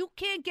I go, you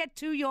can't get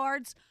 2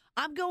 yards.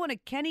 I'm going to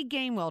Kenny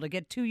Gainwell to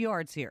get 2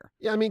 yards here.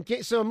 Yeah, I mean,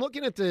 so I'm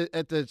looking at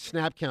the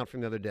snap count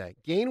from the other day.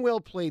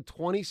 Gainwell played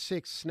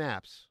 26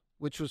 snaps,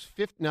 which was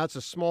 50. Now, it's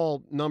a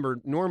small number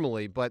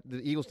normally, but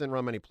the Eagles didn't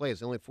run many plays.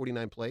 They only had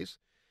 49 plays.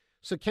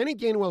 So Kenny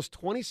Gainwell's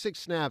 26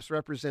 snaps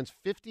represents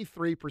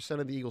 53%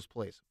 of the Eagles'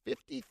 plays.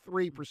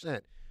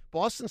 53%.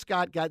 Boston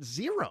Scott got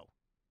 0.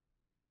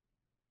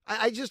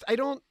 I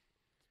don't.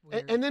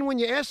 And then when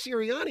you ask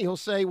Sirianni, he'll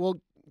say,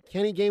 well,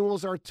 Kenny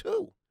Gainwell's our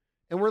 2.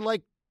 And we're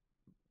like,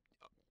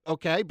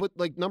 okay, but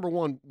like, number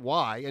one,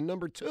 why? And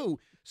number 2,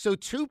 so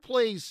 2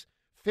 plays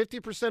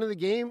 50% of the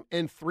game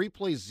and 3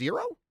 plays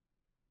 0?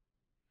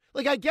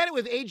 Like, I get it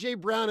with A.J.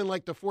 Brown and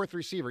like the 4th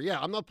receiver. Yeah,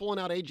 I'm not pulling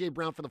out A.J.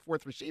 Brown for the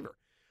 4th receiver.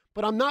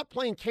 But I'm not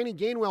playing Kenny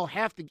Gainwell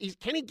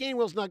Kenny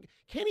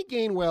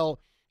Gainwell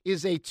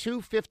is a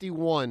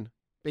 251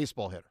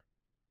 baseball hitter.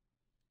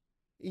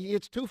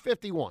 It's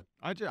 251.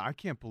 I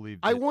can't believe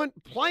I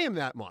wouldn't play him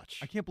that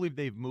much. I can't believe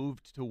they've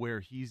moved to where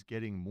he's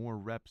getting more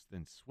reps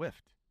than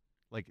Swift.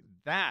 Like,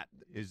 that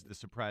is the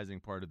surprising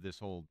part of this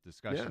whole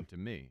discussion to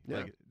me.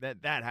 Yeah.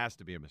 Like, that has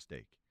to be a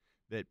mistake.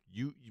 That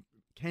you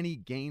Kenny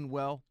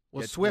Gainwell.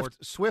 Well,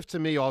 Swift to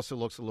me also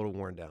looks a little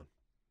worn down,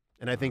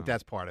 and I think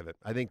that's part of it.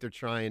 I think they're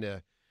trying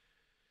to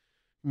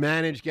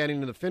manage getting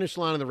to the finish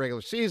line of the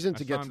regular season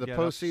to get to the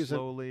postseason.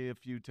 Slowly a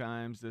few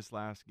times this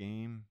last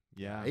game.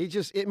 Yeah.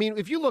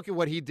 If you look at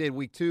what he did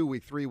week 2,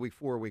 week 3, week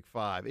 4, week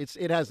 5,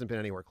 it hasn't been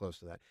anywhere close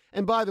to that.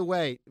 And by the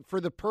way, for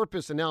the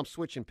purpose, and now I'm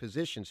switching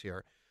positions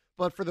here,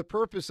 but for the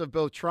purpose of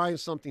both trying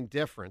something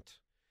different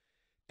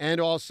and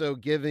also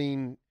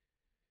giving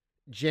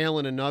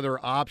Jalen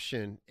another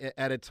option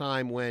at a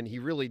time when he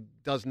really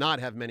does not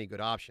have many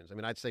good options. I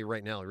mean, I'd say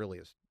right now it really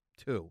is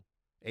 2.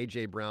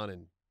 A.J. Brown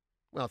and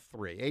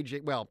 3.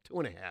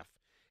 2.5.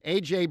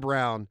 A.J.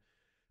 Brown,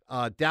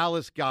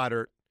 Dallas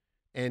Goedert,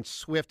 and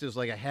Swift is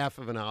like a half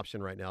of an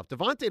option right now. If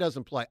Devontae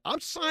doesn't play, I'm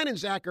signing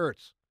Zach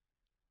Ertz.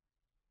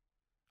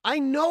 I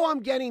know I'm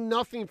getting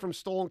nothing from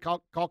Stolen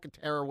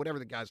Calcaterra, whatever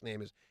the guy's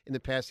name is, in the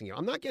passing game.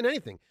 I'm not getting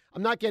anything.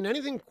 I'm not getting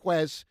anything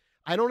Quez.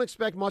 I don't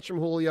expect much from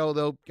Julio,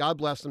 though. God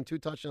bless him. 2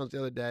 touchdowns the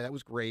other day. That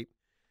was great.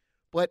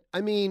 But,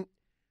 I mean,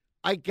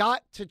 I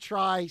got to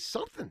try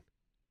something.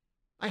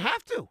 I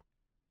have to.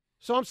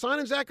 So I'm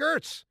signing Zach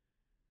Ertz.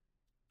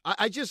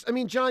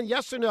 John,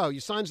 yes or no? You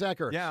sign Zach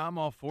Ertz? Yeah, I'm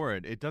all for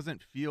it. It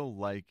doesn't feel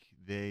like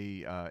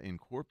they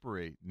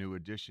incorporate new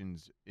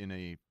additions in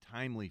a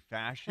timely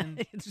fashion.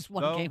 It's just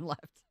one game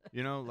left.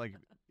 Like,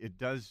 it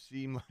does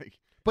seem like.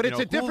 But it's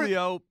a different.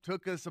 Julio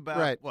took us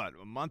about,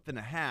 a month and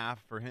a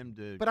half for him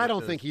to. But I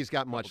don't think he's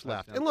got much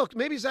left. And look,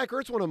 maybe Zach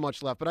Ertz won't have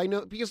much left, but I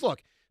know, because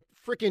look,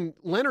 freaking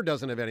Leonard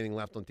doesn't have anything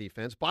left on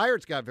defense.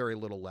 Byard's got very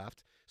little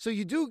left. So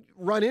you do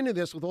run into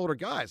this with older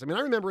guys. I mean,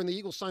 I remember when the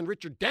Eagles signed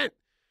Richard Dent,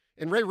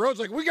 and Ray Rhodes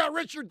like, we got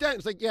Richard Dent.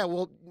 It's like, yeah,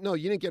 well, no,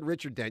 you didn't get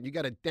Richard Dent. You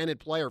got a dented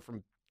player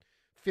from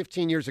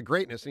 15 years of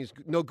greatness, and he's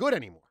no good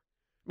anymore.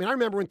 I mean, I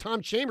remember when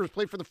Tom Chambers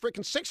played for the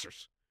frickin'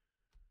 Sixers.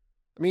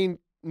 I mean,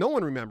 no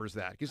one remembers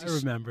that. I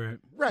remember it.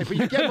 Right, but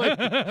you get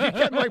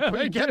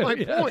my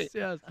point.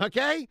 Yes.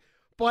 Okay?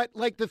 But,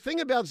 like, the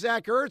thing about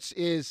Zach Ertz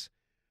is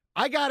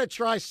I got to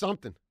try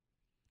something.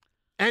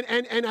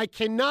 And I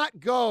cannot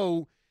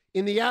go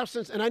in the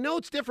absence, and I know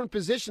it's different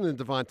position than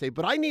Devontae,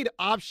 but I need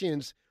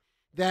options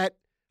that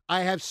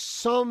I have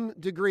some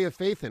degree of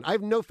faith in. I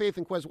have no faith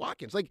in Quez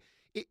Watkins. Like,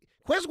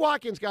 Quez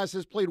Watkins, guys,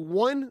 has played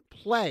one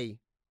play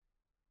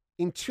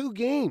in 2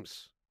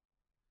 games.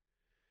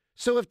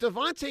 So if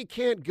Devontae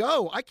can't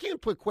go, I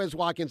can't put Quez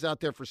Watkins out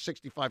there for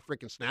 65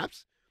 freaking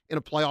snaps in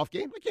a playoff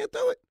game. I can't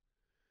do it.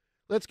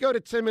 Let's go to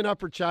Tim in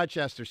Upper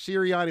Chichester.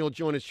 Sirianni will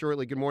join us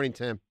shortly. Good morning,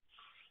 Tim.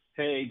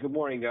 Hey, good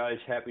morning, guys.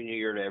 Happy New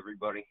Year to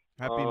everybody.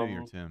 Happy New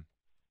Year, Tim.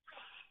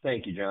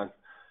 Thank you, John.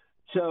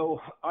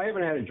 So I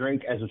haven't had a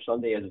drink as of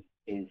Sunday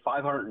in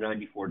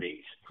 594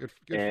 days. Good for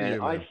you,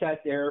 and I man.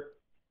 sat there.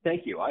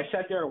 Thank you. I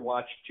sat there and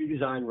watched 2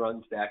 design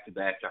runs back to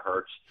back to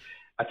Hurts,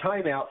 a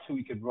timeout so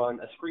we could run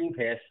a screen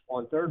pass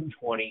on 3rd and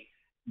 20,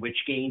 which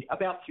gained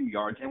about 2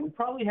 yards, and we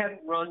probably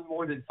haven't run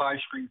more than 5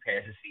 screen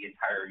passes the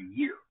entire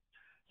year.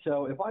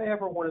 So if I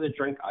ever wanted a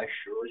drink, I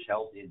sure as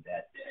hell did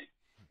that day.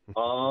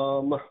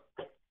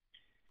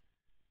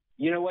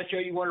 You know what, Joe?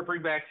 You want to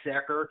bring back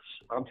Zach Ertz?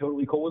 I'm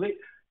totally cool with it.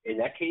 In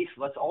that case,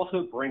 let's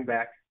also bring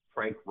back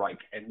Frank Reich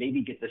and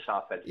maybe get this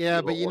offense.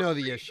 Yeah, but you know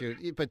the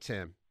issue. But,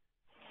 Tim,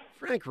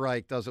 Frank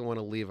Reich doesn't want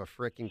to leave a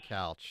freaking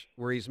couch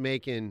where he's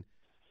making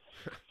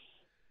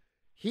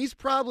 – he's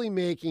probably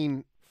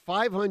making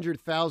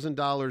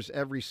 $500,000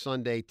 every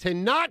Sunday to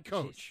not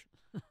coach.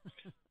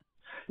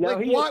 No,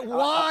 like,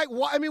 why?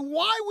 I mean,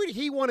 why would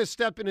he want to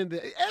step into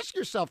 – ask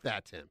yourself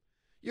that, Tim.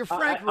 You're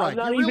Frank Reich.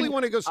 You really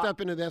want to go step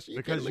into this?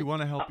 Because you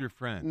want to help your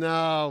friend.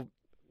 No.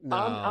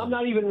 I'm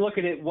not even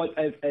looking at what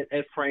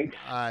at Frank's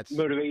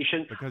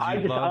motivation. Because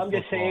I'm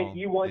just saying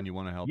you want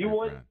to help your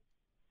friend.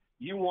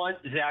 You want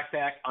Zach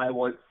back. I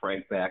want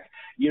Frank back.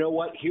 You know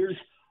what? Here's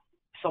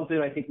something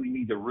I think we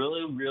need to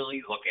really,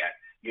 really look at.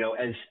 You know,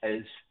 as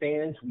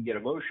fans, we get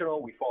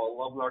emotional. We fall in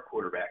love with our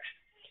quarterbacks.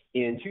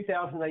 In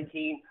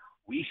 2019,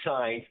 we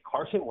signed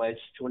Carson Wentz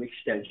to an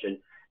extension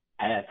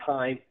at a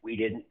time we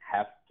didn't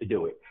have to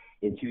do it.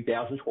 In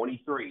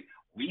 2023,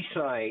 we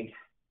signed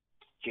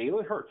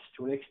Jalen Hurts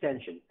to an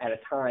extension at a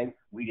time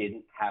we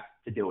didn't have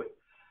to do it.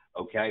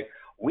 Okay?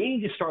 We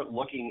need to start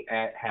looking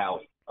at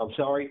Howie. I'm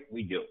sorry,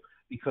 we do.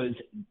 Because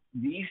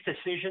these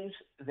decisions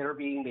that are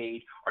being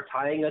made are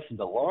tying us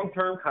into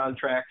long-term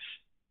contracts.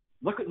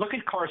 Look at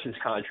Carson's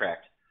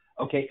contract.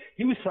 Okay?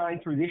 He was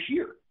signed through this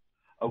year.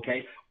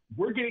 Okay?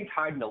 We're getting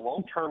tied into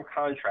long-term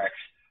contracts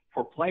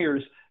for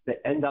players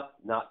that end up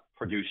not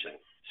producing.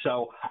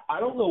 So I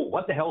don't know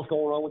what the hell's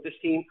going on with this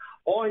team.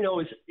 All I know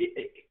is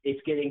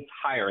it's getting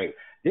tiring.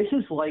 This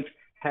is like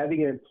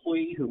having an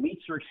employee who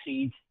meets or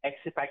exceeds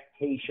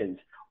expectations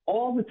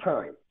all the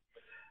time,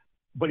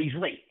 but he's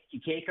late. He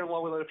can't get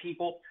along with other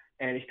people,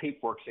 and his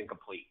paperwork's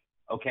incomplete.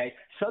 Okay?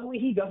 Suddenly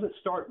he doesn't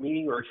start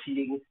meeting or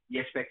exceeding the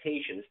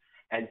expectations,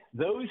 and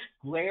those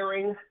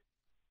glaring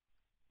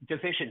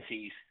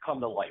deficiencies come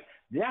to light.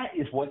 That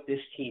is what this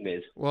team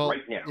is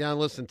right now. Yeah,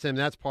 listen, Tim,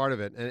 that's part of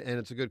it, and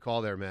it's a good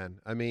call there, man.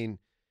 I mean,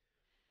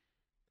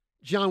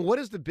 John, what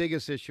is the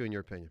biggest issue in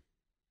your opinion?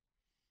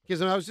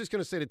 Because I was just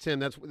going to say to Tim,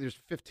 there's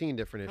 15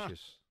 different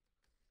issues.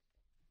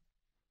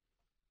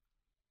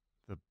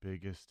 The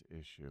biggest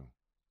issue.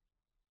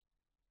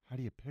 How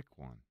do you pick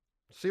one?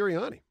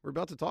 Sirianni. We're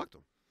about to talk to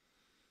him.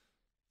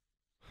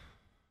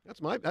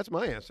 That's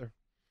my answer.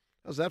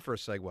 How's that for a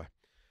segue?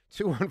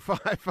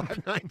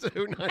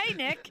 215-592-94. Hey,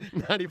 Nick.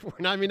 94.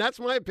 I mean, that's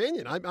my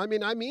opinion.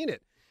 I mean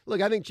it. Look,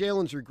 I think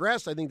Jalen's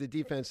regressed. I think the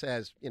defense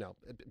has,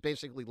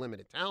 basically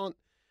limited talent.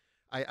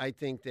 I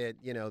think that,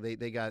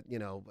 they got,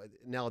 now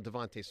a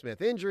Devontae Smith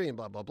injury and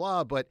blah, blah,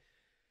 blah. But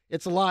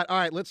it's a lot. All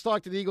right, let's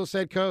talk to the Eagles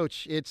head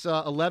coach. It's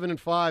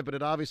 11-5, but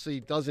it obviously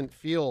doesn't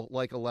feel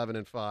like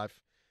 11-5.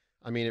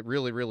 I mean, it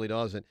really, really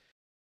doesn't.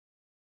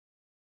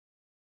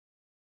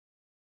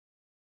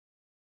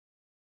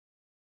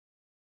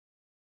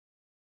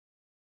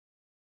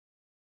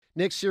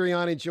 Nick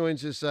Sirianni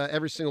joins us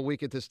every single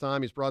week at this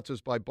time. He's brought to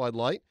us by Bud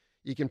Light.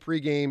 You can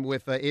pregame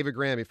with Ava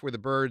Graham before the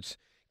Birds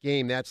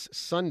game. That's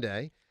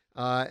Sunday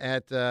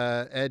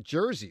at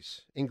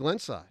Jersey's in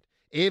Glenside.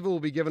 Ava will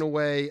be giving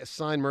away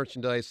signed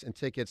merchandise and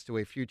tickets to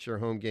a future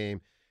home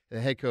game.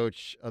 The head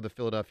coach of the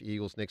Philadelphia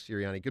Eagles, Nick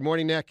Sirianni. Good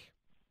morning, Nick.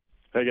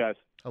 Hey, guys.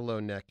 Hello,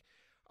 Nick.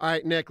 All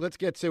right, Nick, let's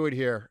get to it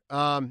here.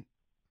 Are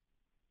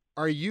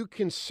you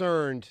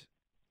concerned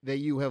that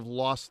you have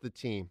lost the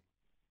team?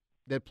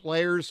 That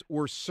players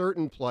or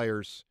certain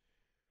players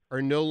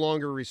are no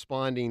longer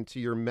responding to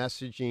your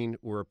messaging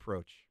or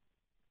approach?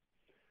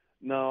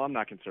 No, I'm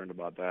not concerned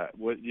about that.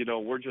 We're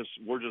just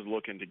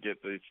looking to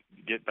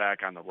get back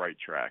on the right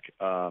track.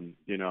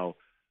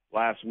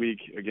 last week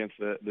against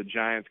the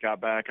Giants, got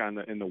back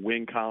in the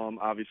win column.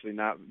 Obviously,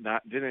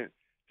 didn't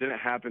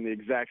happen the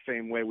exact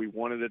same way we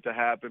wanted it to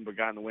happen, but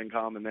got in the win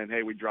column. And then,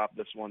 hey, we dropped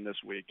this one this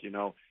week,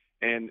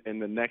 And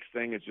the next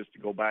thing is just to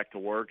go back to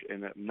work,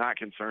 and I'm not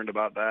concerned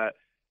about that.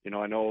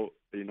 I know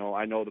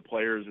the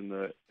players and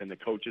the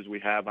coaches we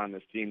have on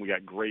this team. We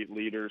got great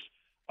leaders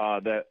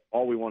that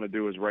all we want to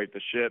do is right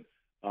the ship.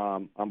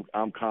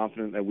 I'm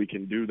confident that we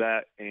can do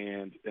that,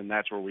 and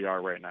that's where we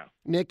are right now.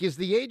 Nick, is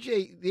the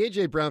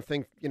AJ Brown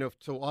thing,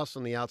 to us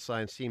on the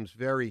outside seems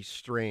very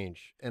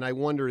strange, and I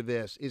wonder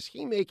this: is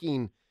he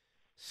making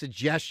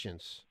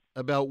suggestions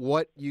about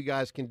what you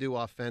guys can do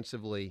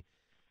offensively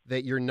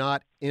that you're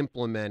not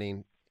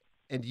implementing,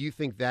 and do you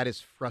think that is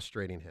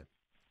frustrating him?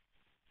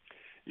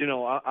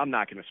 I'm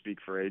not going to speak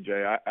for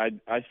AJ.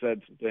 I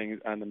said some things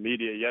on the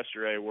media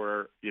yesterday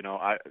where,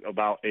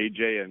 about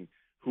AJ and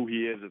who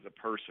he is as a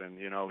person.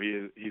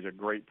 He's a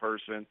great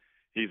person.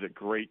 He's a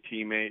great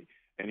teammate,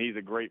 and he's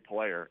a great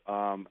player.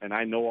 And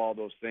I know all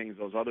those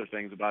other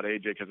things about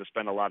AJ because I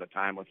spent a lot of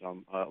time with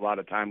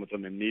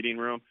him, in meeting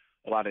room,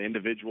 a lot of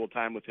individual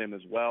time with him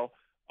as well.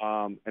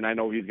 And I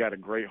know he's got a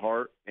great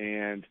heart.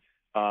 And,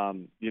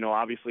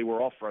 obviously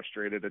we're all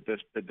frustrated at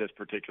this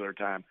particular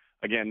time.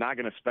 Again, not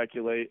going to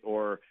speculate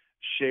or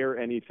share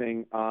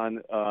anything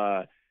on,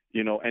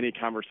 any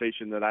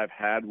conversation that I've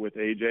had with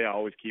AJ. I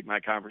always keep my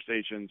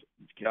conversations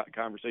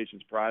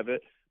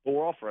private, but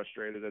we're all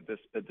frustrated at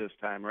this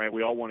time, right?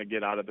 We all want to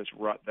get out of this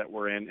rut that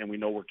we're in, and we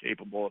know we're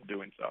capable of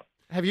doing so.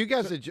 Have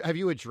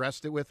you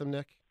addressed it with him,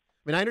 Nick?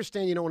 I mean, I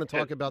understand you don't want to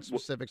talk about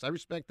specifics. I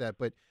respect that,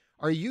 but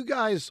are you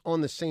guys on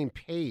the same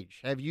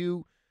page? Have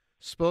you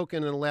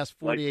spoken in the last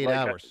 48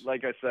 hours?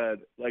 Like I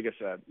said,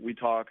 we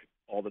talk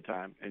all the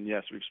time, and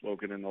yes, we've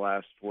spoken in the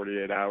last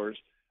 48 hours.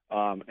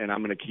 And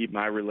I'm going to keep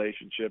my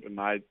relationship and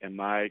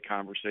my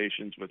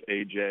conversations with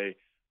AJ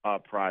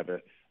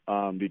private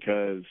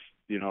because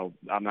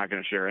I'm not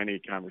going to share any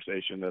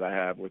conversation that I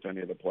have with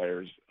any of the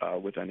players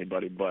with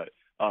anybody but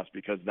us,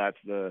 because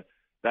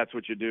that's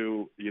what you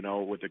do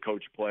with the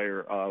coach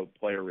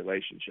player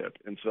relationship.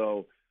 And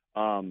so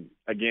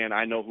again,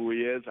 I know who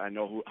he is. I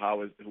know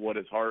what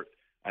his heart.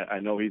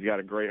 I know he's got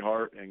a great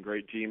heart and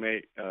great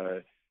teammate.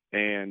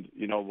 And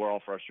we're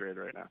all frustrated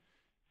right now.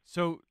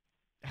 So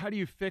how do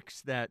you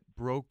fix that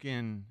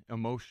broken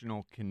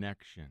emotional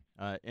connection?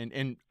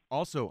 And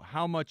also,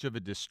 how much of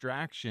a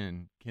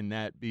distraction can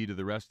that be to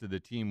the rest of the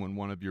team when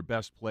one of your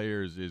best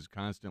players is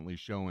constantly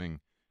showing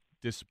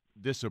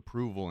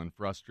disapproval and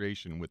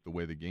frustration with the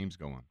way the game's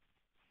going?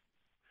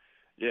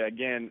 Yeah,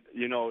 again,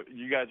 you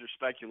guys are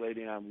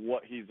speculating on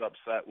what he's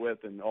upset with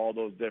and all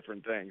those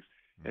different things.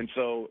 And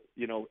so,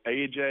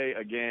 AJ,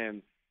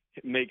 again,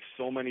 makes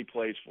so many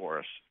plays for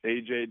us.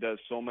 AJ does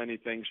so many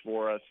things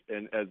for us,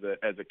 and as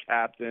a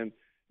captain,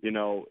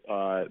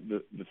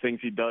 the things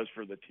he does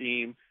for the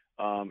team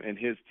and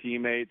his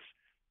teammates.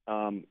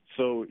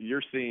 So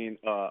you're seeing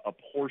a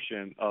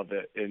portion of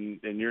it, and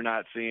you're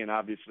not seeing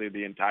obviously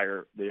the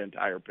entire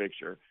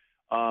picture.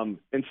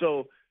 And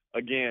so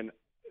again,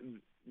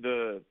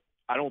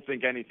 I don't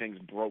think anything's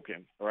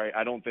broken, right?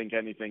 I don't think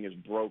anything is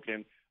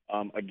broken.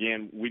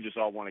 Again, we just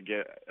all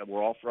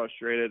we're all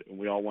frustrated, and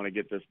we all want to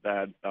get this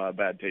bad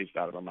taste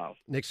out of our mouth.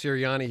 Nick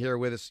Sirianni here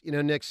with us.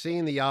 Nick,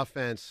 seeing the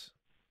offense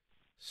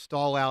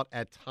stall out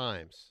at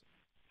times,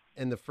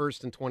 and the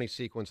 1st and 20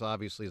 sequence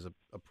obviously is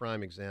a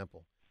prime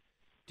example.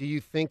 Do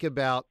you think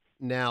about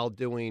now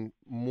doing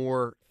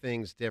more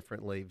things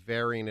differently,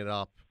 varying it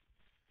up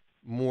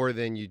more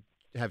than you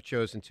have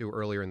chosen to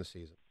earlier in the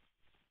season?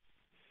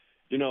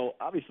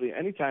 Obviously,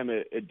 anytime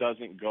it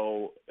doesn't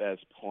go as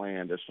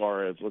planned, as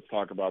far as let's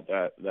talk about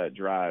that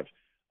drive,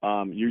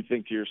 you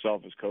think to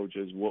yourself as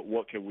coaches,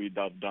 what could we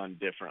have done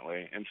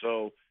differently? And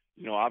so,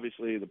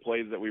 obviously the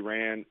plays that we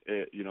ran,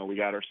 we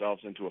got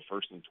ourselves into a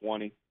 1st and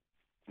 20,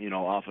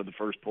 off of the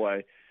first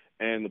play,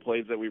 and the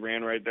plays that we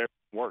ran right there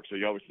worked. So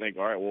you always think,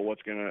 all right, well,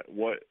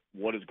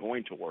 what is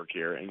going to work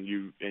here? And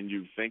you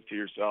think to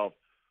yourself,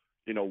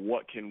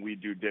 what can we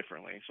do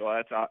differently? So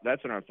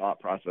that's in our thought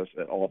process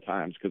at all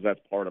times, because that's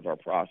part of our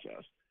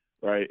process,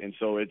 right? And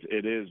so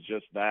it is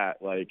just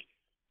that, like,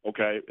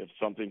 okay, if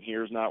something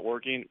here is not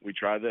working, we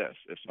try this.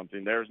 If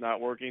something there is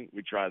not working,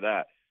 we try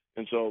that.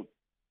 And so,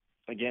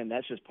 again,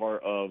 that's just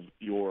part of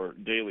your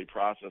daily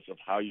process of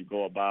how you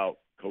go about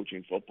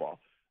coaching football.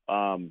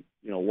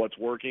 What's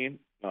working,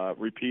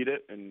 repeat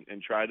it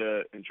and try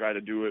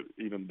to do it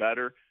even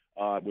better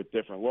with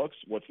different looks.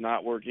 What's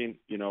not working,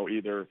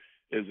 either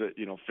is it,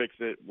 fix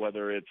it,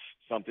 whether it's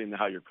something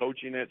how you're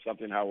coaching it,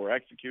 something how we're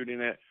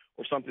executing it,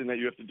 or something that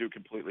you have to do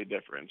completely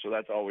different. So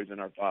that's always in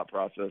our thought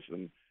process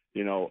and,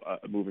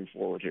 moving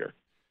forward here.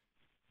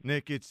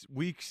 Nick, it's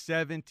week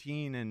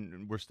 17,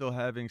 and we're still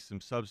having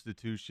some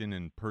substitution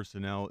and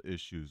personnel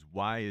issues.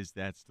 Why is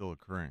that still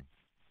occurring?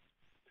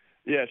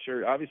 Yeah,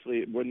 sure.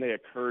 Obviously, when they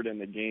occurred in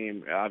the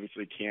game,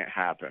 obviously can't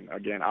happen.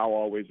 Again, I'll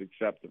always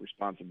accept the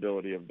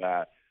responsibility of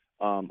that.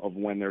 Of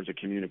when there's a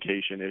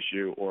communication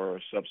issue or a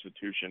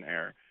substitution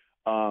error.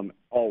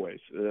 Always.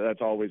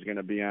 That's always going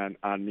to be on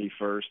me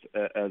first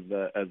as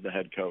the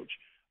head coach.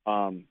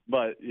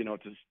 But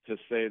to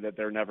say that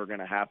they're never going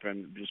to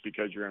happen just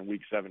because you're in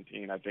week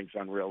 17, I think is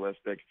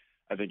unrealistic.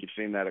 I think you've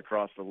seen that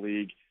across the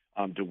league.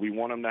 Do we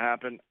want them to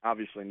happen?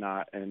 Obviously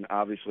not, and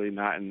obviously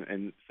not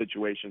in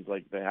situations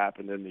like they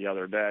happened in the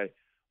other day.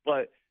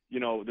 But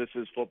this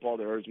is football.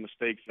 There's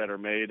mistakes that are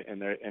made,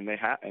 and they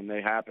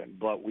happen.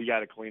 But we got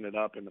to clean it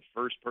up. And the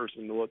first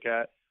person to look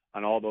at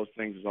on all those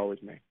things is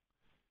always me.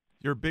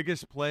 Your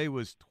biggest play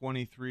was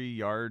 23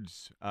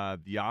 yards.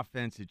 The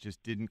offense, it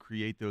just didn't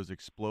create those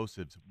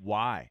explosives.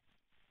 Why?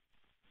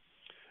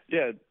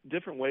 Yeah,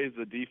 different ways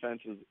the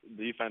defense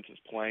is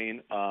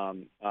playing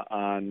on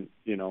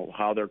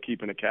how they're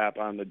keeping a cap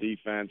on the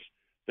defense,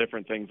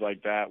 different things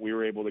like that. We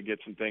were able to get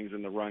some things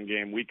in the run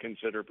game. We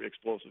consider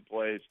explosive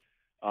plays.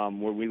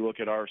 When we look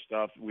at our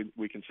stuff,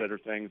 we consider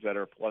things that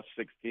are plus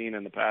 16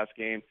 in the pass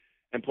game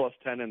and plus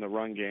 10 in the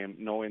run game,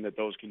 knowing that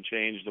those can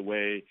change the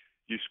way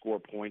you score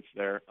points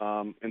there.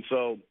 And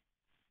so,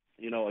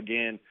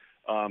 again,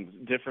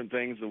 different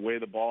things, the way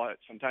the ball,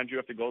 sometimes you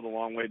have to go the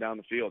long way down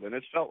the field. And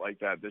it's felt like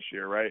that this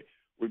year, right?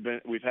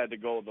 We've had to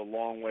go the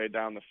long way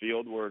down the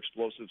field where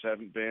explosives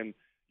haven't been,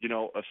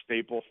 a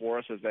staple for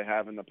us as they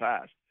have in the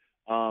past.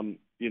 And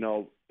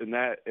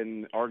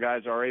our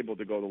guys are able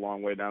to go the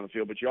long way down the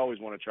field, but you always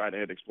want to try to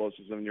hit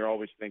explosives, and you're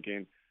always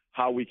thinking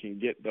how do we can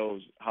get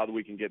those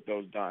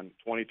done.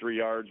 23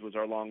 yards was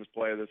our longest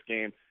play of this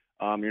game.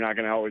 You're not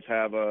going to always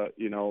have the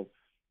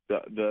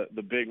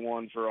big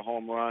one for a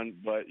home run,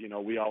 but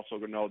we also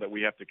know that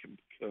we have to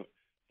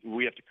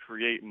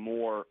create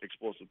more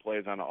explosive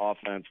plays on the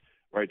offense,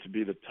 right, to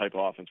be the type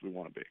of offense we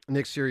want to be.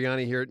 Nick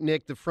Sirianni here.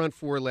 Nick, the front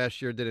four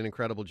last year did an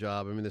incredible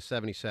job. I mean, the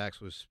 70 sacks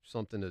was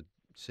something to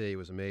see. It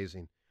was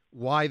amazing.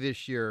 Why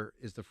this year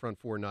is the front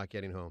four not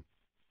getting home?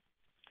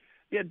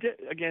 Yeah,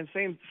 again,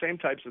 same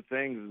types of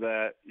things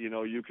that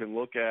you can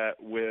look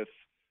at with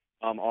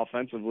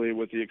offensively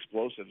with the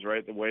explosives,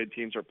 right? The way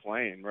teams are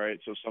playing, right?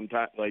 So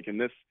sometimes, like in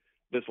this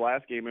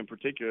last game in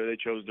particular, they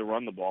chose to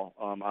run the ball,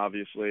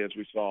 obviously, as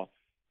we saw,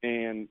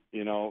 and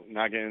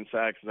not getting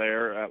sacks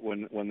there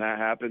when that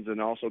happens,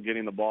 and also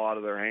getting the ball out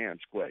of their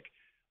hands quick,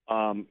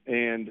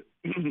 and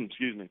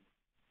excuse me,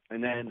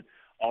 and then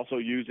also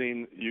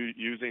using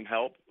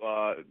help,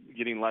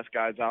 getting less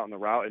guys out in the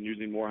route and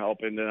using more help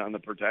on the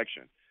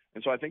protection.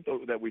 And so I think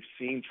that we've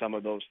seen some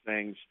of those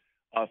things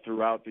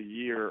throughout the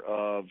year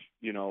of,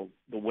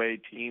 the way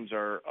teams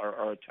are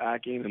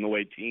attacking and the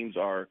way teams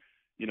are,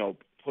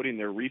 putting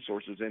their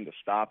resources into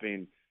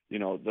stopping,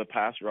 the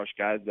pass rush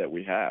guys that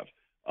we have.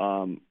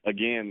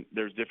 Again,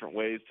 there's different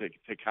ways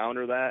to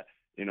counter that.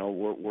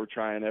 We're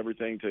trying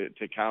everything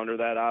to counter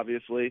that,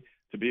 obviously,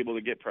 to be able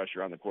to get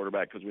pressure on the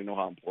quarterback because we know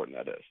how important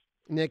that is.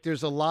 Nick,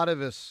 there's a lot of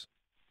us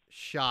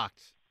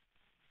shocked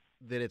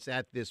that it's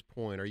at this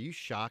point. Are you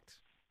shocked?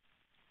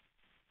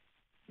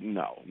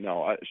 No.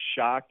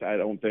 Shocked. I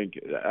don't think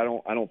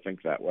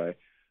that way.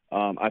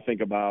 I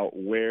think about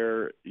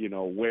where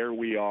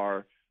we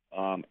are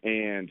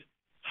and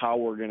how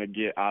we're going to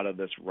get out of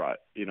this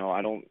rut.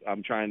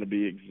 I'm trying to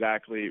be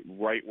exactly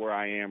right where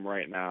I am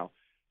right now.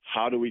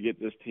 How do we get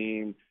this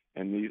team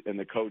and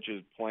the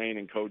coaches playing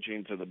and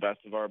coaching to the best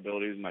of our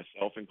abilities,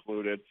 myself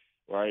included,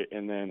 right?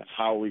 And then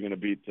how are we going to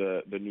beat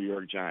the New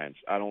York Giants?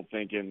 I don't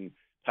think in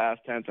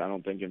past tense. I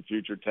don't think in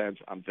future tense.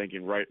 I'm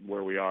thinking right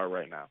where we are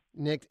right now.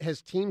 Nick,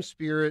 has team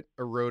spirit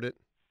eroded?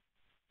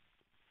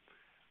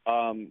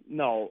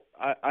 No,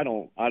 I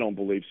don't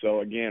believe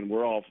so. Again,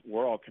 we're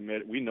all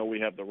committed. We know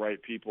we have the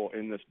right people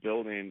in this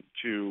building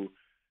to,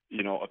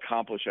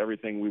 accomplish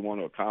everything we want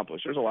to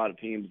accomplish. There's a lot of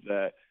teams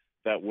that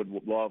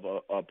would love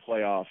a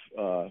playoff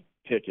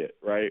ticket,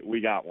 right?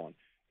 We got one,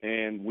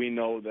 and we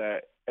know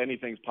that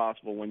anything's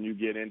possible when you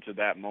get into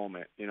that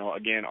moment.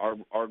 Again,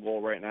 our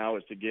goal right now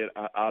is to get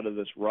out of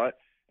this rut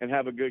and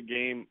have a good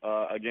game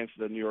against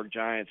the New York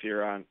Giants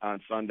here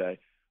on Sunday.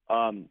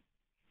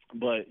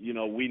 But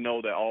we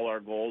know that all our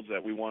goals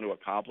that we want to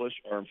accomplish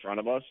are in front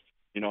of us.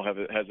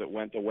 Has it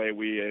went the way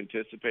we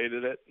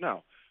anticipated it?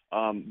 No.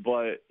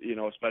 But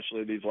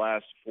especially these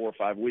last 4 or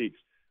 5 weeks.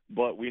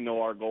 But we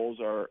know our goals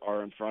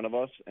are in front of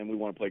us, and we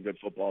want to play good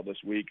football this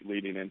week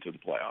leading into the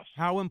playoffs.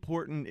 How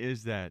important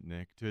is that,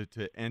 Nick,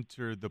 to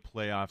enter the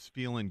playoffs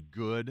feeling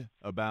good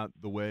about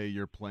the way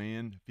you're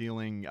playing,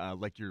 feeling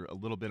like you're a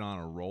little bit on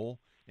a roll?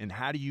 And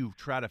how do you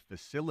try to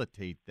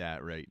facilitate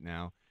that right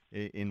now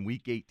in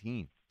Week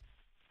 18?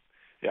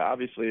 Yeah,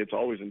 obviously it's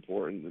always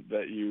important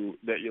that you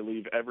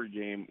leave every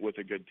game with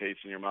a good taste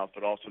in your mouth,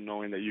 but also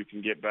knowing that you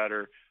can get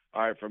better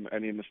from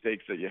any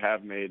mistakes that you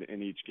have made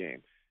in each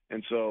game.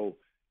 And so,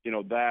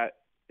 that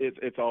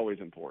it's always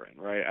important,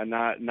 right? And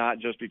not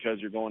just because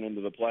you're going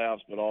into the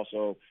playoffs, but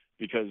also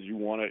because you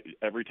want to,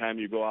 every time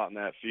you go out in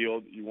that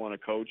field, you want to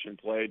coach and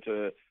play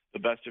to the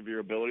best of your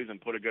abilities and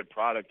put a good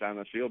product on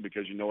the field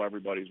because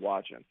everybody's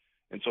watching.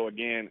 And so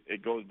again,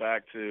 it goes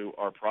back to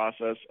our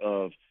process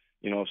of,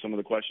 some of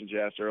the questions you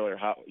asked earlier,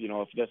 how,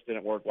 if this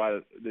didn't work, why,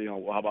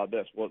 how about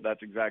this? Well,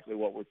 that's exactly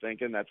what we're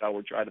thinking. That's how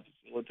we're trying to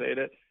facilitate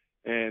it.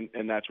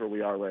 And that's where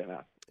we are right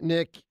now.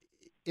 Nick,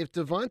 if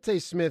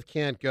Devontae Smith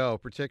can't go,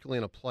 particularly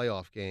in a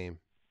playoff game,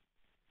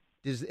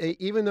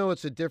 Even though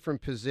it's a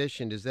different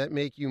position, does that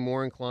make you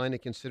more inclined to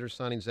consider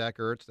signing Zach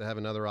Ertz to have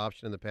another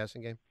option in the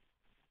passing game?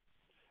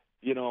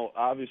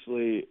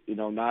 Obviously,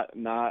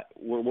 not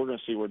we're going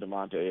to see where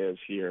Devontae is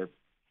here.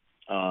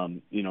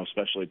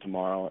 Especially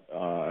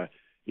tomorrow.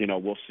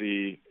 We'll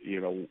see.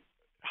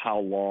 How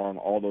long,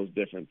 all those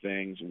different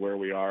things, where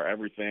we are,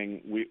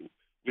 everything.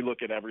 We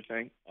look at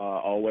everything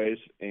always,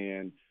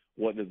 and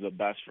what is the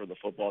best for the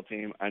football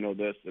team. I know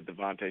that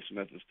Devontae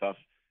Smith is tough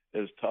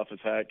as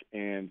heck,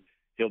 and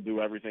he'll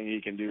do everything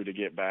he can do to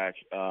get back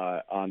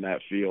on that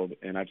field.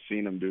 And I've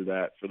seen him do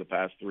that for the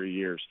past 3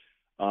 years.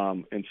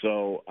 And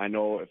so I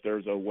know if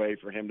there's a way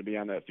for him to be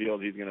on that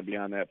field, he's going to be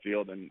on that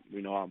field, and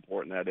we know how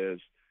important that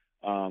is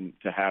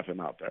to have him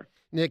out there.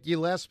 Nick, you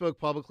last spoke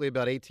publicly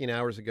about 18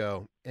 hours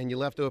ago, and you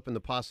left open the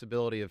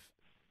possibility of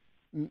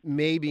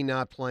maybe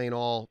not playing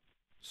all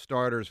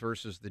starters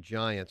versus the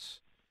Giants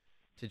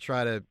to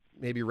try to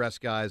maybe rest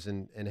guys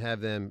and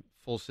have them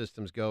full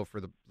systems go for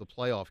the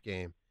playoff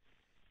game.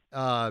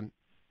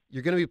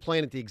 You're going to be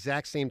playing at the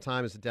exact same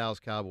time as the Dallas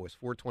Cowboys,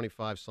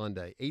 4:25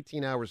 Sunday.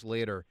 18 hours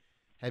later,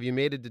 have you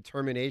made a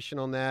determination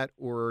on that,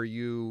 or are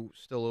you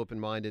still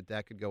open-minded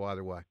that could go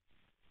either way?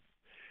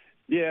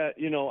 Yeah,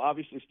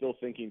 obviously still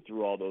thinking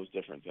through all those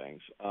different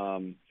things.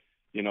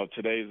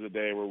 Today's the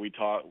day where we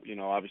talk,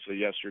 obviously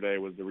yesterday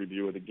was the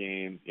review of the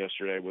game.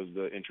 Yesterday was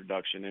the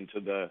introduction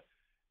into the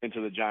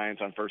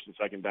Giants on first and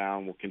second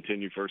down. We'll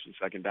continue first and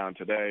second down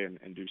today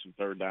and do some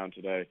third down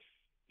today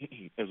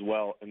as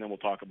well. And then we'll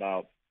talk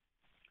about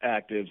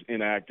actives,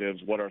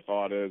 inactives, what our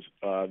thought is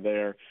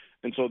there.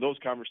 And so those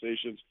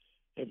conversations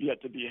have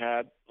yet to be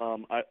had.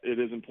 It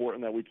is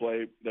important that we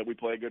play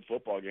a good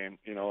football game,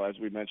 as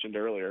we mentioned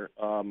earlier.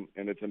 And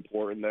it's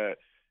important that,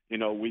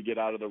 we get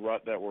out of the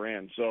rut that we're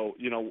in. So,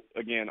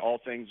 again, all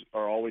things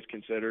are always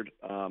considered.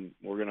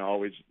 We're going to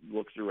always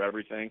look through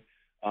everything,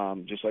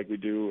 just like we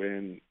do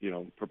in,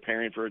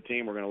 preparing for a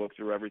team. We're going to look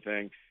through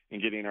everything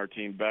and getting our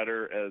team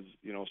better as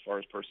far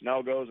as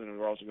personnel goes. And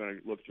we're also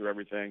going to look through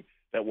everything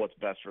that what's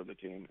best for the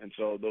team. And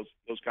so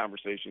those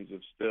conversations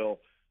have still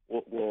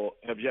will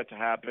have yet to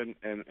happen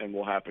and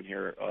will happen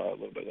here a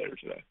little bit later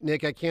today.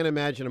 Nick, I can't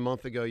imagine a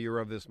month ago you were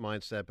of this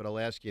mindset, but I'll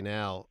ask you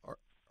now.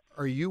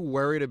 Are you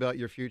worried about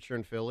your future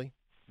in Philly,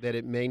 that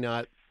it may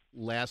not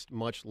last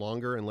much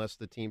longer unless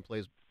the team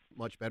plays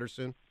much better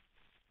soon?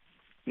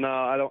 No,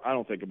 I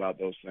don't think about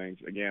those things.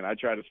 Again, I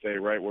try to stay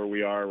right where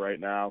we are right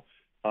now.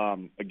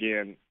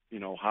 Again,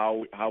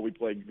 how we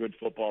play good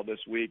football this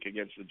week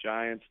against the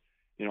Giants,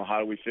 how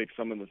do we fix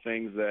some of the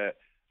things that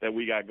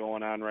we got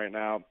going on right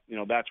now,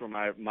 that's where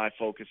my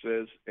focus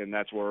is, and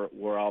that's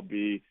where I'll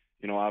be,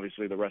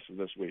 obviously the rest of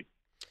this week.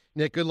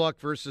 Nick, good luck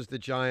versus the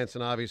Giants,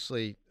 and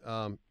obviously,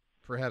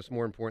 perhaps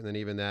more important than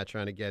even that,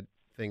 trying to get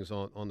things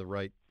on the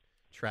right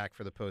track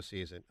for the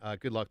postseason.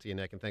 Good luck to you,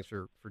 Nick, and thanks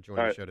for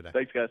joining the show today.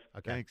 Thanks, guys.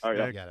 Okay. Thanks. All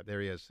right, got it.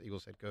 There he is,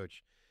 Eagles head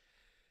coach,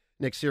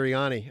 Nick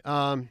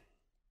Sirianni.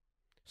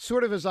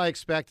 Sort of as I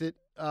expected.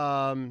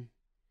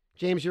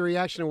 James, your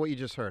reaction to what you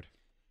just heard?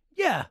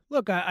 Yeah,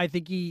 look, I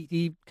think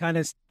he kind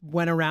of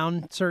went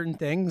around certain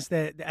things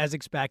that as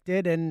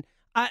expected, and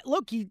I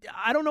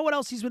don't know what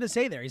else he's going to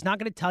say there. He's not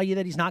going to tell you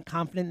that he's not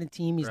confident in the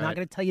team. He's not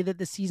going to tell you that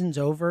the season's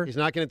over. He's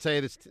not going to tell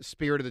you the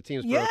spirit of the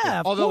team's broken.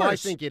 Yeah, although I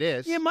think it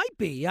is. It might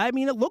be. I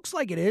mean, it looks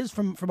like it is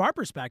from our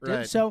perspective.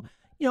 Right. So,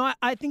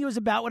 I think it was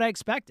about what I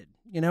expected,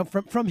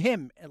 from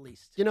him at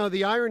least.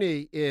 The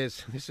irony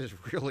is, this is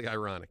really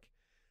ironic.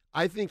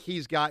 I think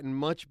he's gotten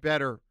much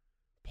better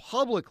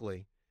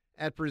publicly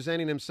at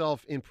presenting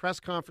himself in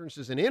press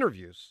conferences and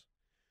interviews,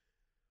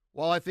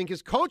 while I think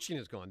his coaching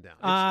has gone down.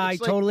 I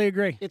totally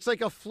agree. It's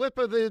like a flip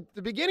of the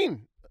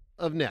beginning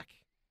of Nick.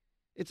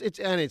 It's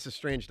a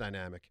strange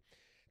dynamic.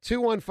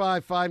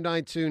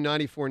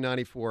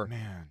 215-592-9494.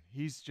 Man,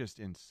 he's just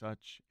in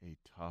such a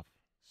tough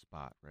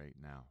spot right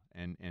now.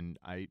 And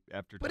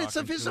But it's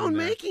of his own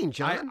making,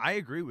 John. I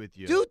agree with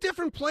you. Do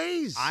different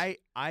plays. I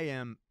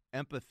am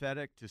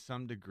empathetic to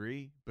some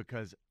degree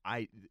because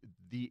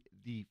the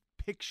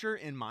picture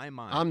in my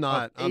mind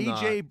of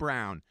A.J.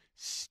 Brown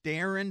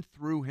staring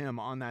through him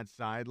on that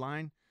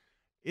sideline,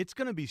 it's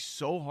going to be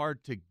so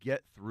hard to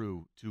get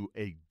through to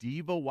a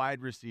diva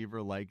wide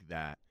receiver like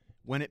that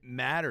when it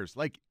matters.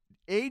 Like,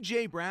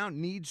 A.J.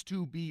 Brown needs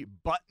to be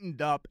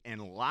buttoned up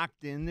and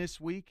locked in this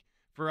week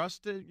for us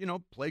to,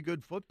 play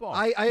good football.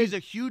 He's a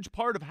huge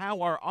part of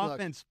how our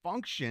offense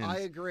functions. I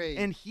agree.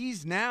 And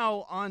he's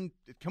now on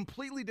a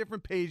completely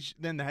different page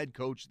than the head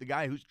coach, the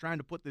guy who's trying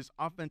to put this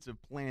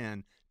offensive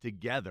plan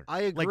together.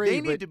 I agree. Like,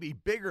 they need to be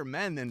bigger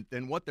men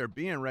than what they're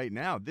being right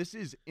now. This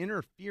is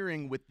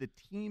interfering with the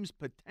team's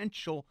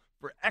potential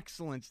for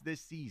excellence this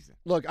season.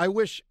 Look, I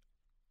wish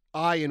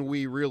I and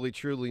we really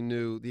truly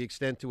knew the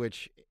extent to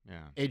which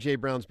A.J.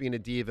 Brown's being a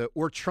diva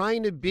or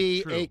trying to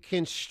be a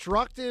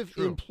constructive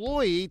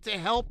employee to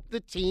help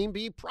the team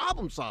be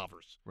problem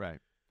solvers. Right.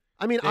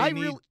 I mean,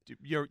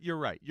 You're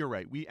right. You're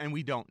right.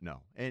 We don't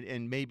know,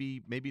 and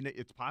maybe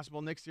it's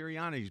possible Nick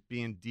Sirianni's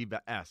being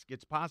diva-esque.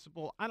 It's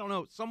possible, I don't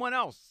know, someone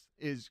else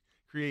is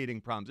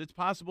creating problems. It's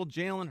possible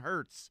Jalen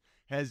Hurts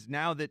has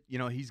now that,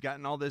 he's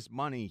gotten all this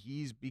money,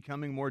 he's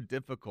becoming more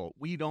difficult.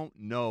 We don't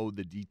know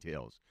the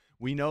details.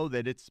 We know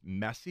that it's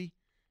messy,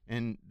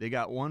 and they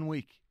got 1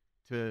 week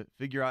to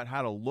figure out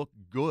how to look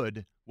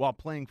good while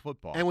playing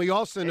football. And we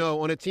also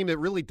know on a team that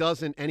really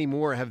doesn't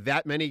anymore have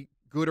that many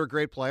good or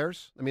great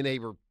players. I mean, they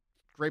were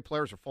great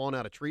players are falling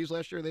out of trees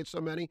last year. They had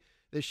so many.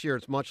 This year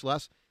it's much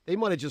less. They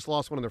might have just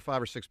lost one of their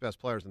 5 or 6 best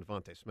players in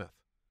Devontae Smith.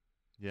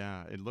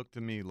 Yeah, it looked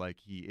to me like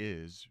he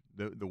is.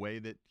 The way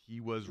that he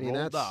was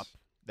rolled up,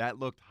 that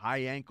looked high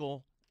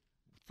ankle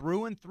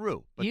through and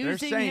through. But using they're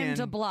saying, him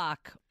to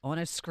block on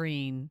a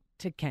screen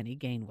to Kenny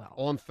Gainwell.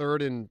 On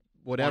 3rd and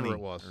whatever 20,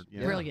 it was.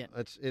 Brilliant.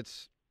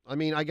 It's. I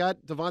mean, I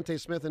got Devontae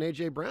Smith and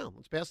A.J. Brown.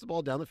 Let's pass the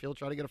ball down the field,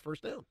 try to get a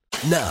first down.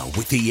 Now,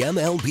 with the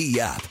MLB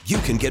app, you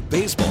can get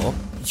baseball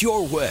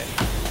your way.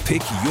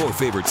 Pick your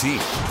favorite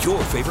team,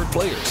 your favorite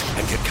players,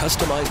 and get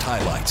customized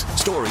highlights,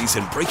 stories,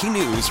 and breaking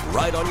news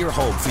right on your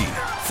home feed.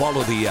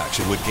 Follow the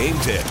action with Game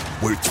Tip,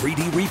 where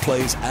 3D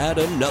replays add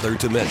another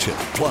dimension.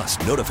 Plus,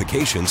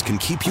 notifications can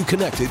keep you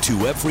connected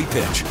to every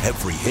pitch,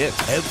 every hit,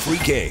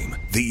 every game.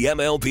 The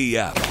MLB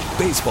app.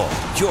 Baseball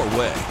your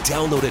way.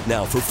 Download it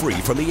now for free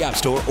from the App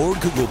Store or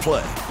Google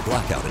Play.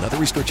 Blackout and other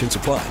restrictions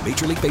apply.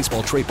 Major League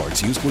Baseball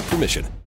trademarks used with permission.